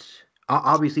Bronze.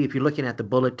 Obviously, if you're looking at the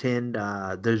bulletin,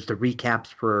 there's the recaps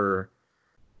for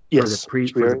Yes, for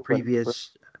the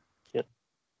previous.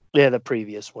 Yeah, the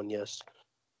previous one, yes,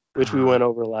 which we went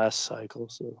over last cycle.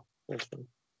 So that's fine.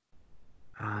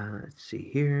 Let's see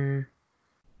here.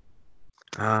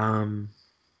 The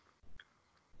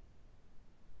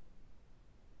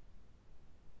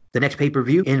next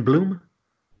pay-per-view in Bloom.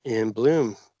 In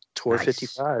Bloom, Tour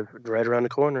 55, right around the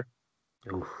corner.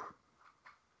 Oof.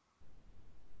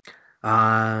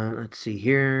 Let's see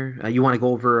here. You want to go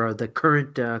over the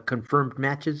current confirmed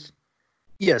matches?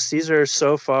 Yes, these are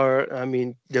so far. I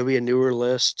mean, there'll be a newer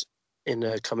list in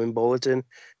the coming bulletin.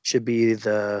 Should be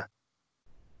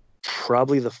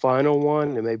probably the final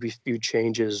one. There may be a few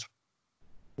changes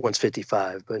once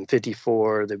 55, but in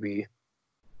 54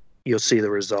 you'll see the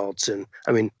results, and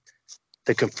I mean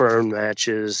the confirmed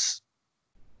matches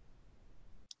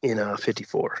in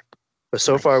 54. But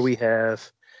so far we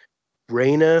have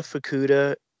Reina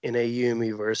Fukuda and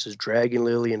Ayumi versus Dragon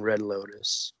Lily and Red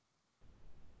Lotus.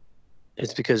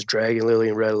 It's because Dragon Lily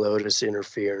and Red Lotus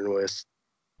interfering with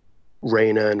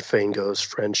Reina and Fango's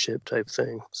friendship type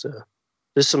thing. So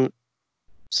there's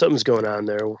something's going on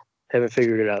there. Haven't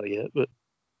figured it out yet, but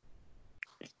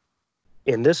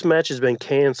and this match has been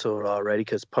canceled already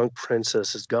because Punk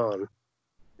Princess is gone.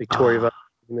 Victoria,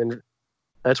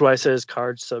 that's why it says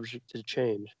card subject to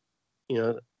change.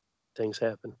 Things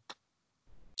happen.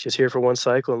 She's here for one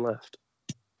cycle and left.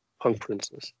 Punk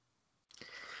Princess.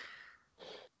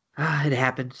 It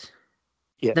happens.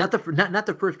 Yeah. Not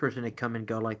the first person to come and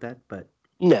go like that, but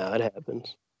no, it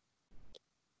happens.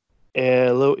 And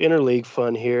a little interleague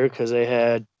fun here because they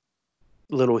had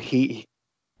little heat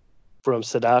from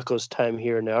Sadako's time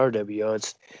here in the RWO.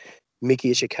 It's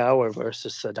Miki Ishikawa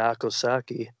versus Sadako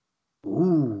Saki.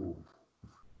 Ooh,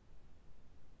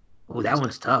 that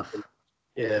one's tough.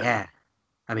 Yeah.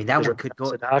 I mean, that one could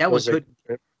go.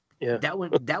 Yeah.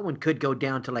 That one could go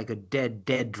down to like a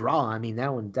dead draw. I mean,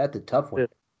 that's a tough one.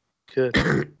 Could.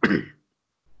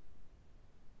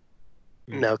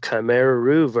 Now, Chimera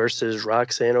Rue versus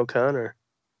Roxanne O'Connor.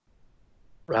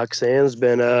 Roxanne's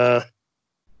been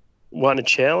wanting to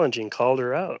challenge and called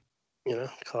her out.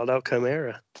 Called out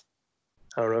Chimera.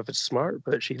 I don't know if it's smart,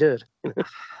 but she did.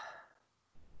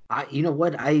 You know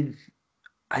what? I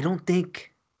don't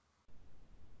think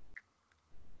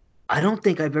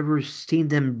I've ever seen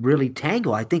them really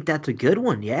tangle. I think that's a good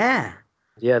one. Yeah.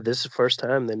 Yeah, this is the first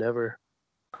time they never.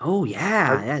 Oh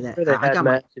yeah, They had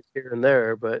matches here and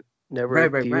there, but never.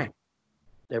 Right.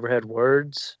 Never had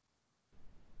words.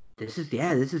 This is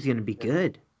going to be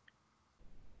good.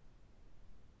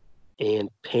 And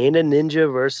Panda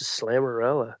Ninja versus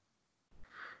Slammerella.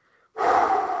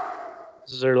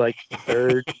 This is their like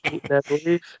third, I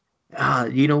believe.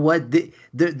 You know what?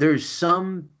 There's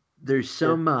some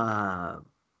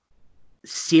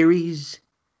series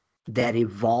that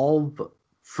evolve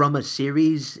from a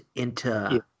series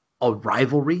into a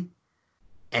rivalry,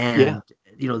 and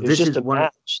this is one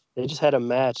match. They just had a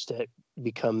match that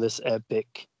become this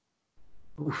epic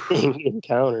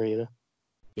encounter.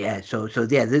 Yeah. So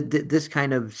yeah, this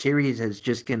kind of series is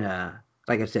just gonna,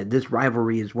 like I said, this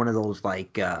rivalry is one of those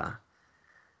like.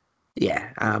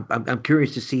 I'm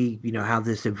curious to see how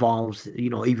this evolves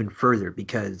even further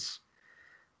because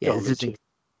this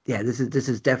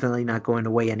is definitely not going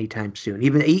away anytime soon.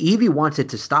 Even Evie wants it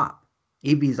to stop.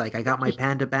 Evie's like, I got my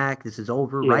panda back. This is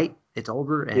over, Yeah. right? It's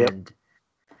over, Yep. and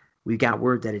we got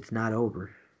word that it's not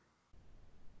over.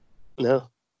 No.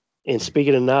 And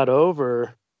speaking of not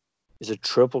over, is a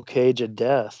triple cage of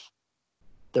death.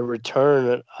 The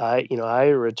return,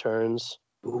 Aya returns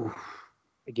Ooh.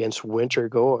 against Winter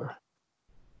Gore.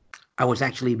 I was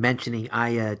actually mentioning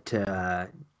Aya to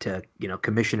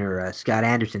Commissioner Scott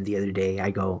Anderson the other day.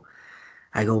 I go,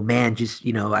 man, just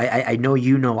I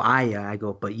know Aya. I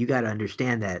go, but you got to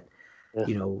understand that Yeah.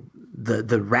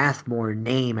 The Rathmore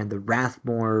name and the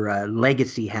Rathmore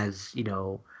legacy has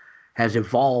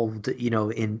evolved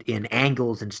in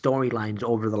angles and storylines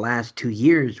over the last 2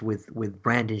 years with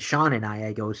Brandon Shawn and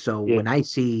I go, so Yeah. when I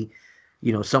see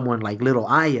someone like little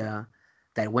Aya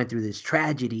that went through this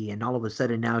tragedy and all of a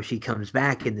sudden now she comes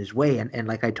back in this way, and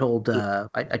like I told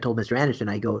I told Mr. Anderson,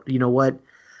 I go, you know what,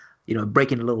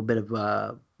 breaking a little bit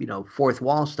of fourth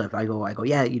wall stuff, I go,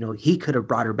 yeah, he could have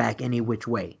brought her back any which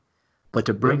way, but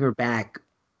to bring her back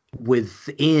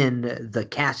within the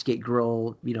Casket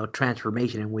Girl,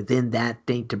 transformation, and within that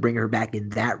thing, to bring her back in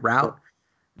that route,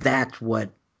 that's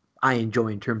what I enjoy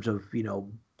in terms of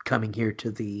coming here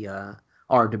to the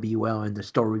RWL and the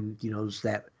story, is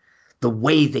that the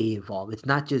way they evolve. It's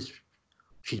not just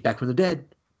she's back from the dead.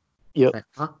 Yep. Like,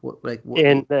 huh?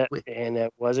 And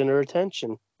that wasn't her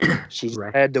intention. She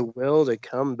right. had the will to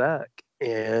come back,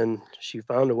 and she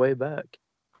found a way back.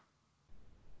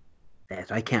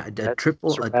 I can't. A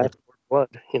triple. Blood,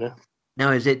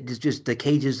 Now is it just the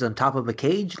cages on top of a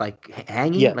cage, like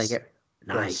hanging? Yes. Like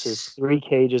nice. Yes, it's 3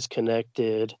 cages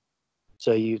connected,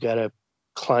 so you got to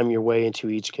climb your way into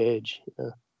each cage.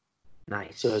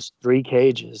 Nice. So it's 3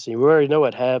 cages. You already know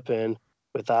what happened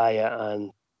with Aya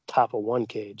on top of 1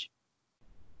 cage.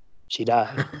 She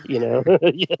died,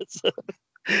 Yes.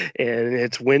 And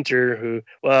it's Winter who,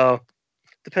 well,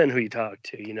 depending who you talk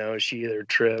to, she either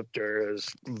tripped or it was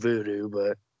voodoo,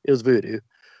 but it was voodoo,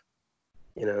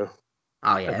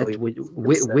 Oh yeah,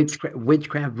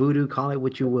 witchcraft, voodoo, call it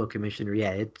what you will, Commissioner.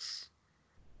 Yeah, it's.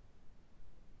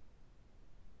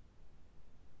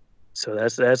 So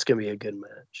that's gonna be a good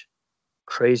match.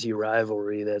 Crazy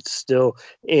rivalry that's still,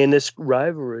 and this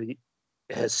rivalry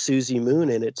has Susie Moon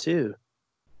in it too.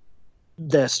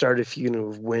 That started feuding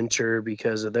with Winter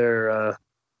because of their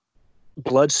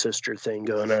blood sister thing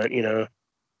going on,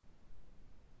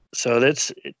 So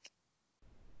that's it.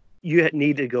 You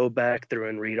need to go back through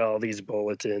and read all these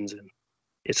bulletins, and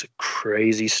it's a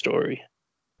crazy story.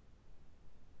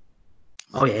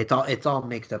 Oh yeah, it's all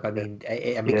mixed up. I mean,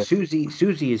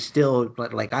 Susie is still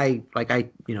like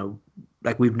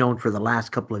we've known for the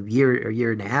last couple of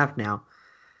year and a half now.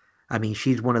 I mean,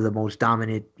 she's one of the most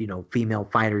dominant, female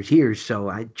fighters here.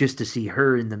 So just to see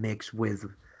her in the mix with,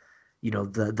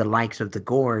 the likes of the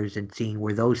Gores, and seeing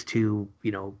where those two,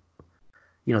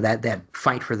 that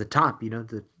fight for the top,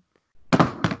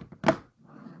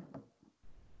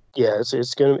 Yeah,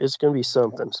 it's gonna be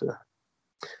something. So,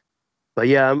 but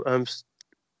yeah, I'm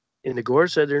and the Gore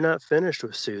said they're not finished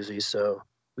with Susie, so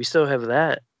we still have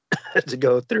that to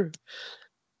go through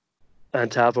on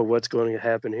top of what's going to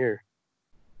happen here.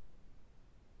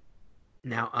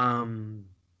 Now,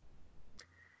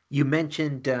 you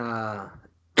mentioned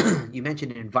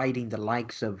inviting the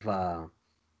likes of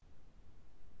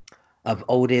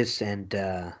Otis and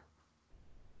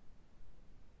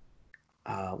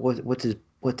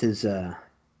what's his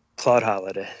Claude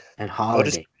Holiday and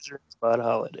Holiday. Claude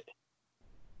Holiday.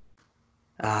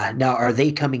 Now, are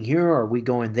they coming here or are we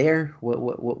going there?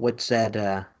 What's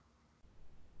that?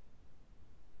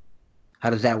 How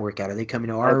does that work out? Are they coming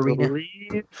to our arena?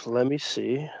 Let me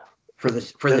see. For the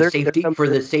safety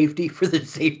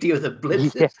of the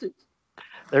Blitz sisters.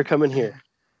 They're coming here.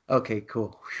 Okay,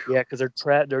 cool. Yeah, because they're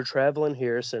traveling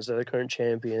here since they're the current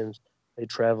champions. They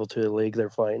travel to the league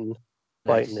they're fighting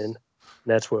in. And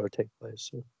that's where it'll take place.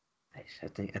 So. Nice. I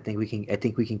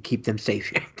think we can keep them safe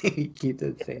here. I think we can keep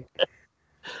them safe.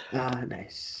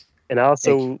 Nice. And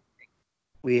also,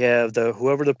 we have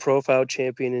whoever the profile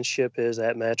championship is.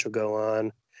 That match will go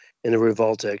on, and the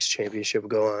Revoltex championship will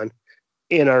go on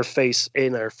in our face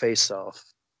off.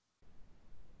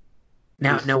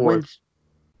 Now when's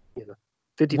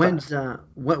 55.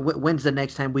 When's the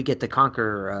next time we get to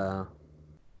conquer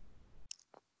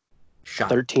shot?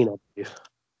 13, I believe.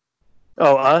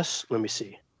 Oh, us? Let me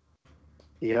see.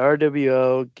 The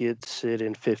RWO gets it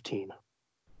in 15.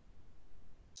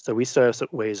 So we start us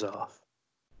ways off.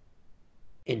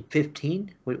 In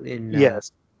 15?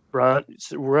 Yes.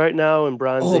 Bronze, right now in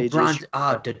Bronze Age. Bronze.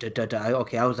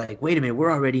 Okay, I was like, wait a minute,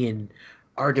 we're already in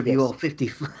RWO 50.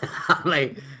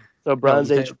 So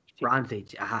Bronze Age. Bronze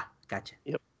Age. Aha, gotcha.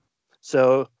 Yep.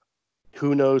 So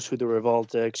who knows who the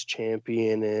Revolt X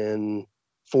champion in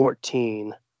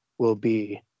 14 will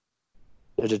be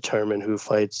to determine who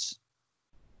fights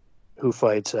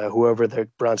whoever the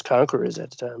Bronze Conqueror is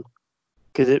at the time.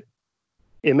 Because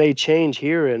it may change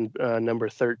here in number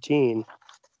 13,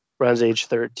 Bronze Age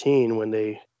 13,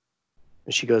 when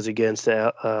she goes against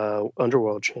the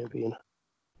Underworld champion.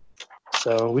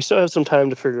 So we still have some time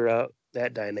to figure out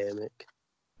that dynamic.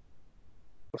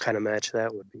 What kind of match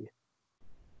that would be.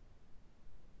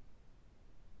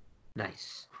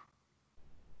 Nice.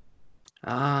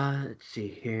 Let's see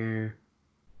here.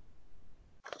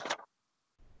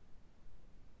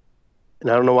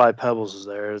 And I don't know why Pebbles is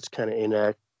there. It's kind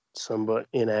of somewhat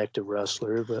inactive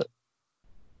wrestler, but.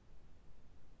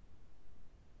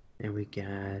 And we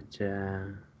got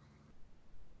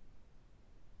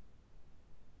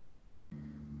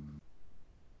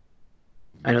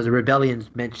I know the Rebellion's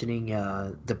mentioning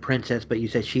the princess, but you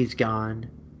said she's gone.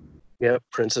 Yep,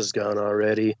 Prince is gone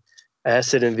already.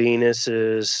 Acid and Venus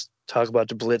is talk about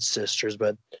the Blitz sisters,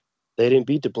 but they didn't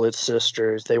beat the Blitz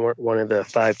sisters. They weren't one of the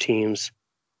 5 teams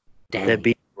that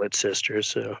beat the Blitz sisters.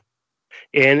 So,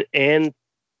 and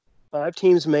 5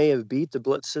 teams may have beat the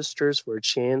Blitz sisters for a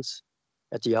chance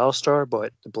at the All-Star,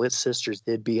 but the Blitz sisters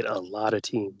did beat a lot of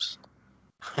teams.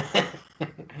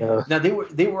 Now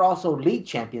they were also league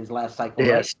champions last cycle,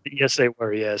 yes, right? Yes, they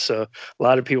were. Yeah, so a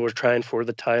lot of people were trying for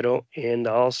the title and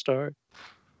the All-Star,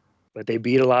 but they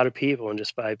beat a lot of people, and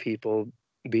just 5 people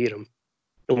beat them.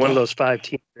 And one of those 5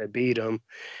 teams that beat them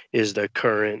is the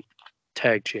current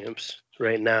tag champs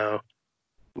right now,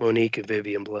 Monique and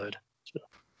Vivian Blood. So.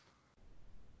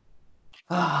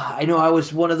 I know I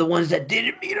was one of the ones that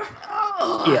didn't beat them.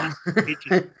 Oh.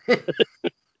 Yeah.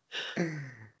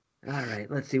 All right,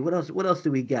 let's see. What else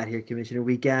do we got here, Commissioner?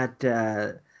 We got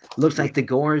looks like the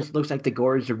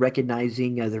Gores are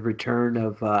recognizing the return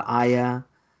of Aya.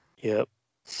 Yep.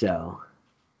 So.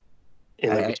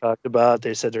 And like we talked about,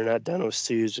 they said they're not done with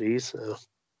Susie. So.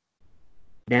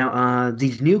 Now,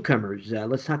 these newcomers.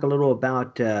 Let's talk a little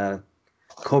about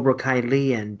Cobra Kai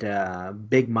Lee and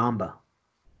Big Mamba.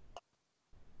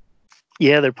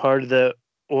 Yeah, they're part of the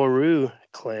Oru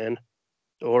clan,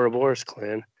 the Ouroboros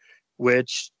clan,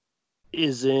 which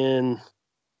is in.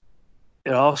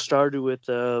 It all started with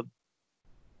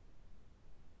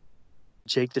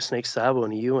Jake the Snake Sabo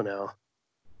in the UNL.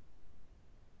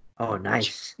 Oh,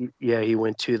 nice. Yeah, he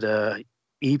went to the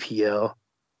EPL.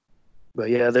 But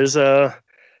yeah, there's all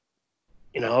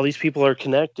these people are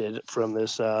connected from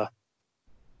this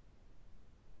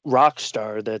rock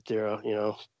star that they're, I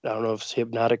don't know if it's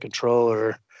hypnotic control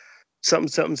or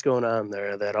something's going on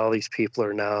there, that all these people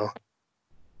are now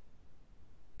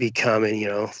becoming,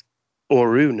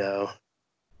 Oru now.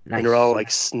 Nice. And they're all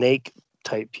like snake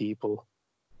type people.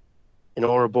 And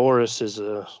Ouroboros is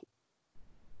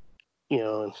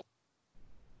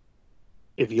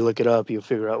if you look it up, you'll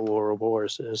figure out what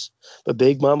Ouroboros is. But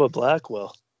Big Mama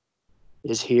Blackwell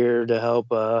is here to help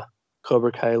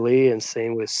Cobra Kai Lee, and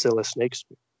same with Scylla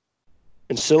Snakespear.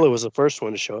 And Scylla was the first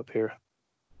one to show up here.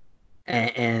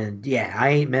 And yeah, I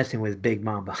ain't messing with Big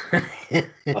Mamba.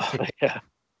 Yeah.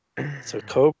 So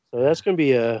that's going to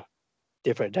be a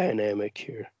different dynamic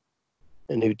here.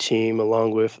 A new team,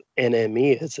 along with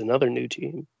NME. It's another new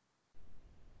team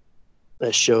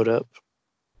that showed up.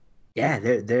 Yeah,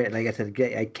 they're like I said,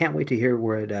 I can't wait to hear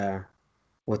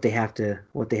what they have to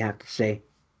say.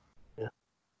 Yeah.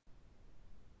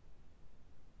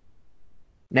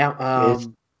 Now,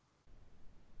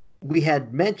 we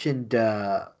had mentioned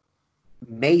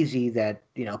Maisie, that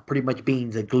pretty much being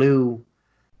the glue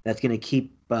that's going to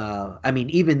keep.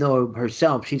 Even though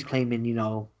herself, she's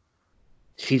claiming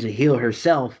she's a heel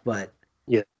herself, but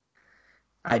yeah,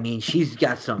 she's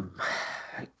got some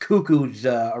cuckoos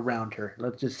around her.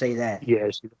 Let's just say that. Yeah,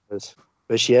 she does.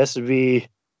 But she has to be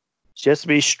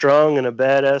strong and a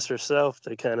badass herself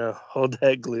to kind of hold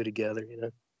that glue together,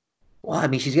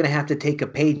 Well, she's gonna have to take a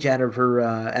page out of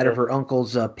her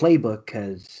uncle's playbook,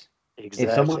 because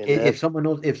exactly. if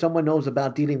someone knows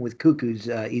about dealing with cuckoos,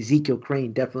 Ezekiel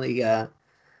Crane definitely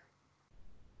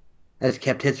has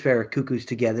kept his fair cuckoos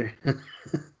together.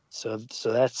 So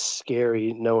that's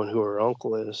scary, knowing who her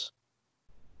uncle is.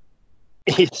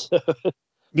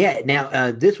 Yeah.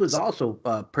 Now, this was also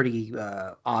pretty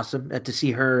awesome to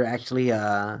see her actually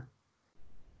kind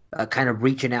of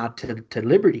reaching out to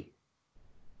Liberty.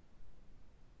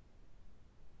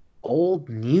 Old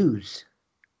news.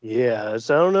 Yeah,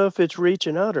 so I don't know if it's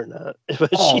reaching out or not.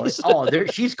 But she's calling her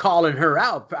out.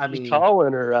 She's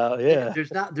calling her out. Yeah.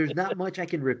 There's not much I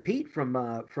can repeat from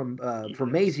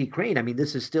Maisie Crane.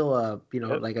 This is still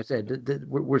like I said,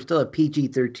 we're still a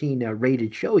PG-13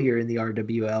 rated show here in the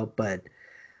RWL, but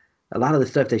a lot of the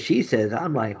stuff that she says,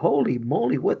 I'm like, holy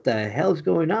moly, what the hell's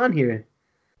going on here?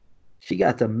 She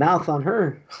got the mouth on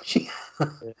her.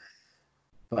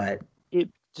 But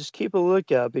just keep a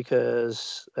lookout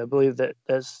because I believe that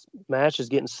match is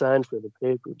getting signed for the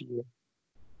pay-per-view.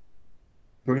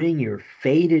 bring your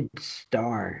faded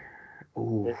star.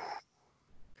 Ooh.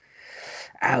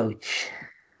 Ouch.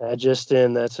 That's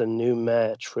a new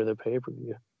match for the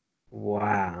pay-per-view.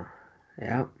 Wow.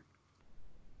 Yeah.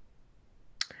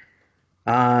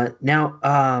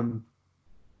 Now,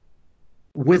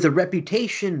 with a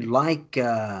reputation like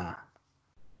the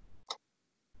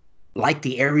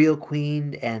Aerial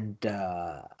Queen and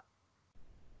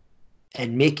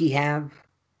Mickey have,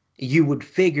 you would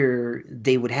figure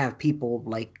they would have people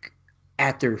like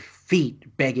at their feet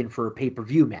begging for a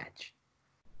pay-per-view match.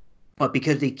 But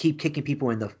because they keep kicking people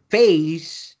in the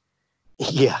face,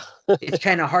 yeah, it's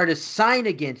kind of hard to sign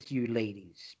against you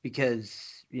ladies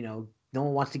because, no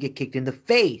one wants to get kicked in the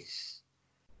face.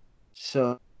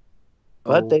 So,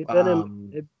 but they've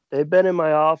been in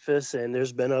my office, and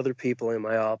there's been other people in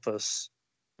my office.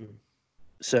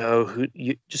 So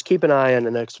you just keep an eye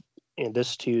on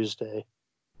this Tuesday.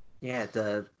 Yeah,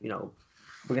 we're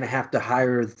gonna have to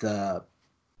hire the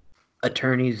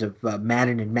attorneys of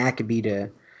Madden and Maccabee to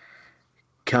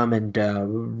come and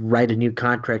write a new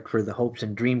contract for the Hopes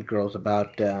and Dream Girls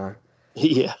about.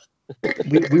 Yeah,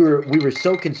 we were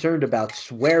so concerned about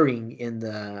swearing in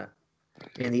the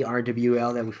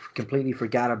RWL that we completely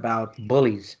forgot about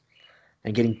bullies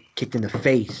and getting kicked in the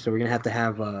face. So we're gonna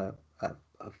have a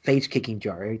face kicking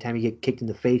jar. Every time you get kicked in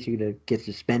the face, you're gonna get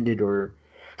suspended or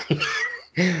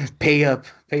pay up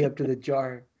to the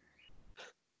jar.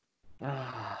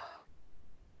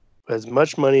 As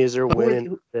much money as they're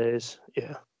winning these days,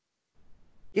 yeah.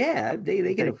 Yeah,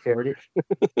 they can afford it.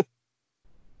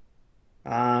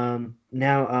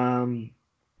 Now,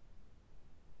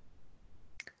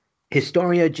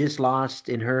 Historia just lost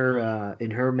in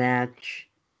her match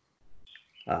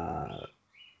to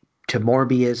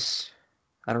Morbius.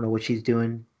 I don't know what she's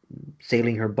doing,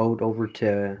 sailing her boat over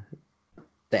to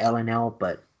the LNL,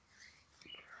 but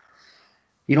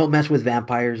you don't mess with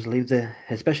vampires.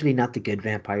 Especially not the good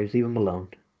vampires. Leave them alone.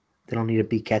 They don't need to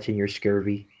be catching your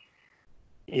scurvy.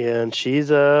 Yeah, and she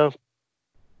still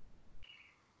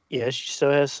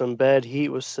has some bad heat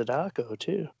with Sadako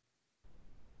too.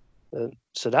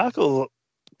 Sadako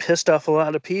pissed off a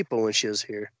lot of people when she was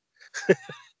here.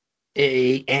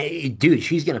 Dude,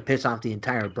 she's gonna piss off the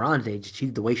entire Bronze Age.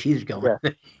 The way she's going.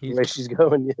 Yeah, the way she's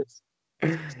going, yes.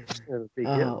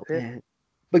 Oh man,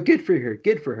 but good for her.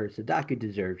 Good for her. Sadako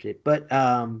deserves it. But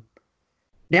now,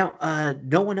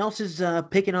 no one else is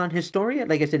picking on Historia.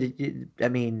 Like I said, I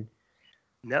mean,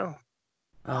 no.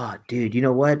 Oh, dude, you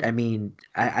know what? I mean,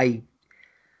 I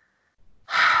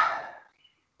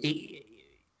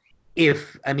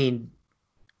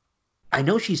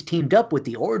know she's teamed up with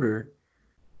the Order,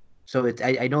 so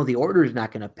I know the Order is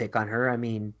not going to pick on her. I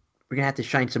mean, we're gonna have to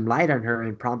shine some light on her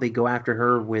and probably go after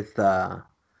her with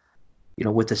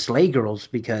with the Slay Girls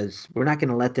because we're not going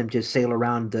to let them just sail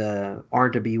around the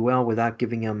RWL without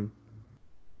giving them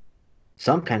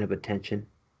some kind of attention.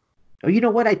 Oh, you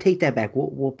know what? I take that back.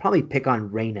 We'll probably pick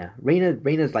on Reina.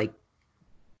 Reina's like,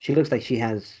 she looks like she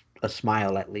has a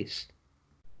smile at least.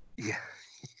 Yeah.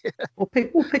 We'll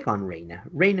pick on Reina.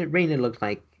 Reina looks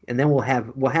like, and then we'll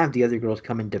have the other girls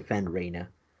come and defend Reina.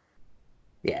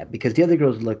 Yeah, because the other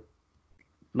girls look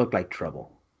like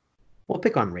trouble. We'll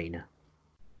pick on Reina.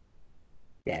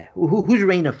 Yeah, who's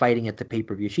Reina fighting at the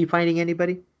pay-per-view? Is she fighting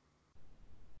anybody?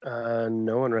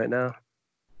 No one right now.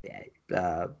 Yeah,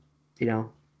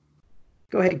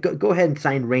 go ahead and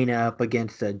sign Reina up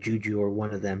against Juju or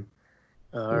one of them.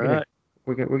 All right.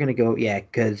 We're gonna go, yeah,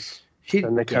 because she.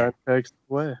 And the contract's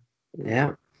away.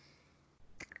 Yeah.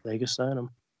 They can sign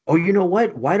them. Oh, you know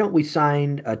what? Why don't we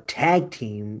sign a tag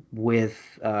team with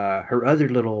her other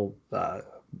little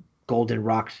Golden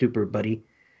Rock super buddy,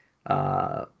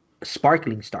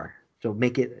 Sparkling Star? So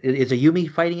make it. Is Ayumi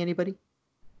fighting anybody?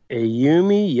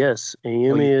 Ayumi, yes.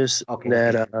 Ayumi is okay,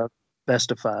 that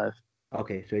best of 5.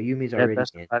 Okay, so Ayumi's already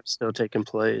best of 5 still taking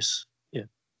place. Yeah.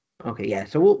 Okay, yeah.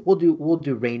 So we'll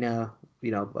do Reina.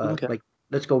 Okay. Like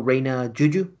let's go Reina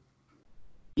Juju.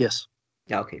 Yes.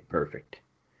 Okay, perfect.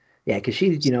 Yeah, because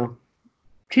she's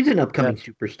she's an upcoming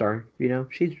superstar.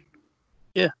 She's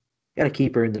got to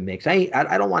keep her in the mix. I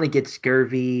don't want to get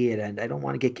scurvy and I don't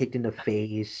want to get kicked in the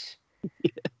face.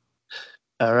 Yeah.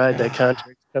 All right, that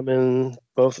contract's coming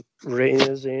both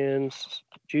Reina's and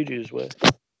Juju's way.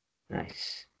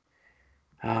 Nice.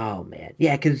 Oh man,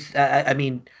 yeah. Because I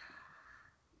mean,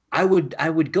 I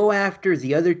would go after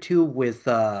the other two with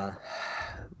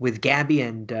Gabby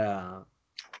and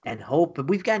and hope. But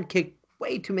we've gotten kicked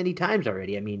way too many times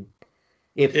already. I mean,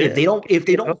 if they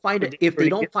don't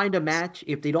find a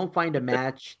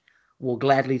match, we'll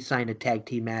gladly sign a tag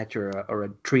team match or a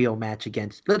trio match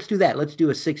against. Let's do that. Let's do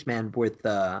a 6-man with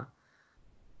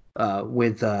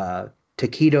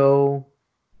Takedo,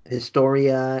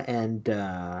 Historia, and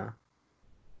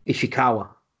Ishikawa.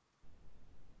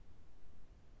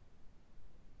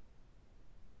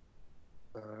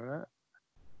 All right.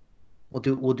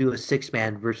 We'll do a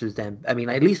 6-man versus them. I mean,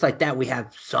 at least like that we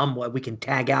have somewhat we can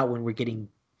tag out when we're getting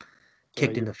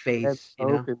kicked in the face. You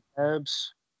know?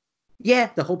 Abs. Yeah,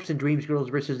 the Hopes and Dreams girls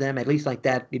versus them. At least like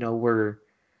that, you know,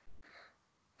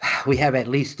 we have at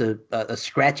least a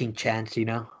scratching chance. You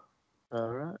know. All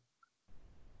right.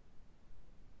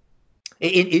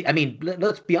 I mean,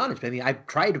 let's be honest. I mean, I've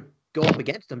tried to go up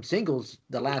against them singles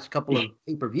the last couple of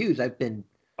pay-per-views. I've been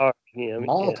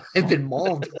mauled. Yeah. I've been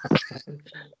mauled.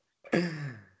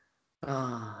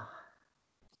 All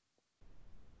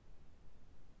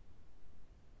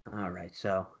right.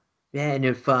 So, yeah, and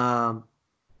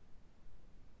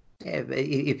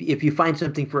if you find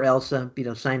something for Elsa, you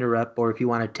know, sign her up, or if you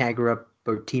want to tag her up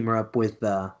or team her up with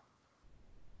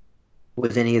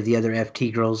any of the other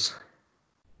FT girls.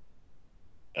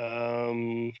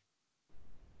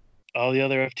 All the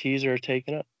other FTs are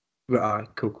taken up. All right,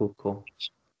 cool.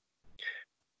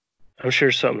 I'm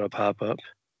sure something will pop up.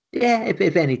 Yeah,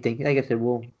 if anything, like I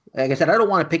said, I don't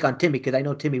want to pick on Timmy because I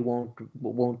know Timmy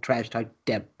won't trash talk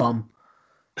that bum.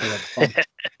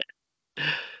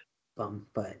 Bum,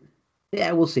 but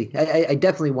yeah, we'll see. I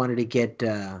definitely wanted to get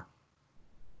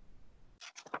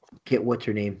what's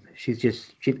her name?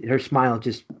 Her smile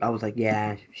just. I was like,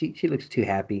 yeah, she looks too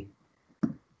happy.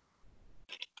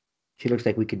 She looks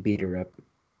like we could beat her up.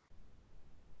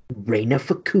 Reina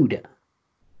Fukuda,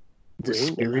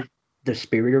 the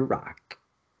spirit of rock.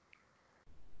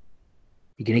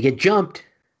 You're gonna get jumped.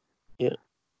 Yeah,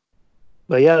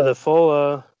 but yeah, the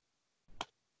full.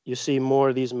 You see more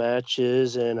of these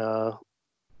matches in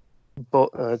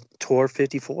Tour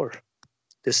 54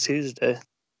 this Tuesday,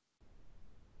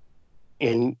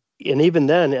 and even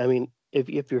then, I mean,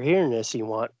 if you're hearing this, you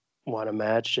want a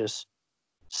match, just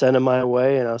send them my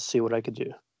way, and I'll see what I could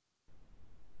do.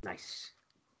 Nice.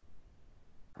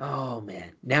 Oh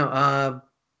man! Now,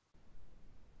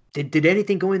 did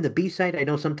anything go in the B side? I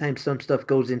know sometimes some stuff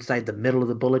goes inside the middle of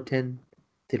the bulletin.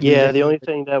 The only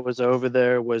thing that was over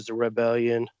there was the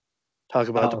Rebellion. Talk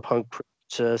about the Punk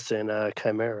Princess and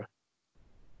Chimera.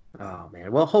 Oh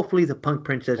man! Well, hopefully the Punk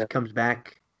Princess comes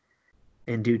back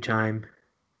in due time.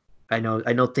 I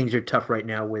know things are tough right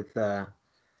now with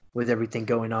everything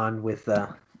going on with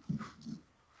the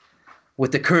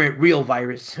current real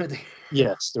virus.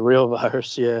 Yes, the real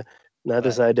virus. Yeah, not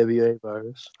this IWA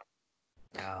virus.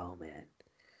 Oh man!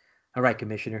 All right,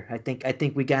 Commissioner. I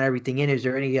think we got everything in. Is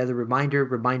there any other reminder?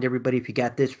 Remind everybody if you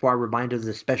got this far. Reminder of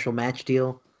the special match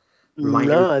deal. Remind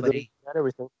everybody. Got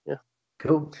everything. Yeah.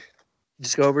 Cool.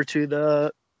 Just go over to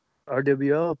the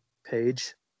RWL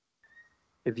page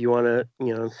if you want to.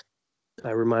 You know,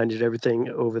 I reminded everything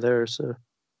over there. So,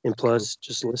 and plus,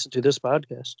 just listen to this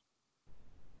podcast.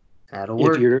 That'll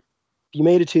work. If you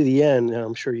made it to the end,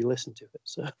 I'm sure you listened to it.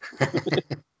 So.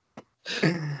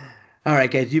 All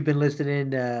right, guys, you've been listening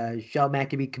to Shel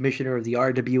Maccabee, Commissioner of the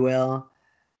RWL,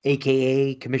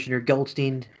 a.k.a. Commissioner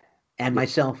Goldstein, and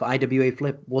myself, IWA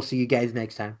Flip. We'll see you guys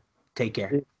next time. Take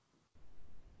care.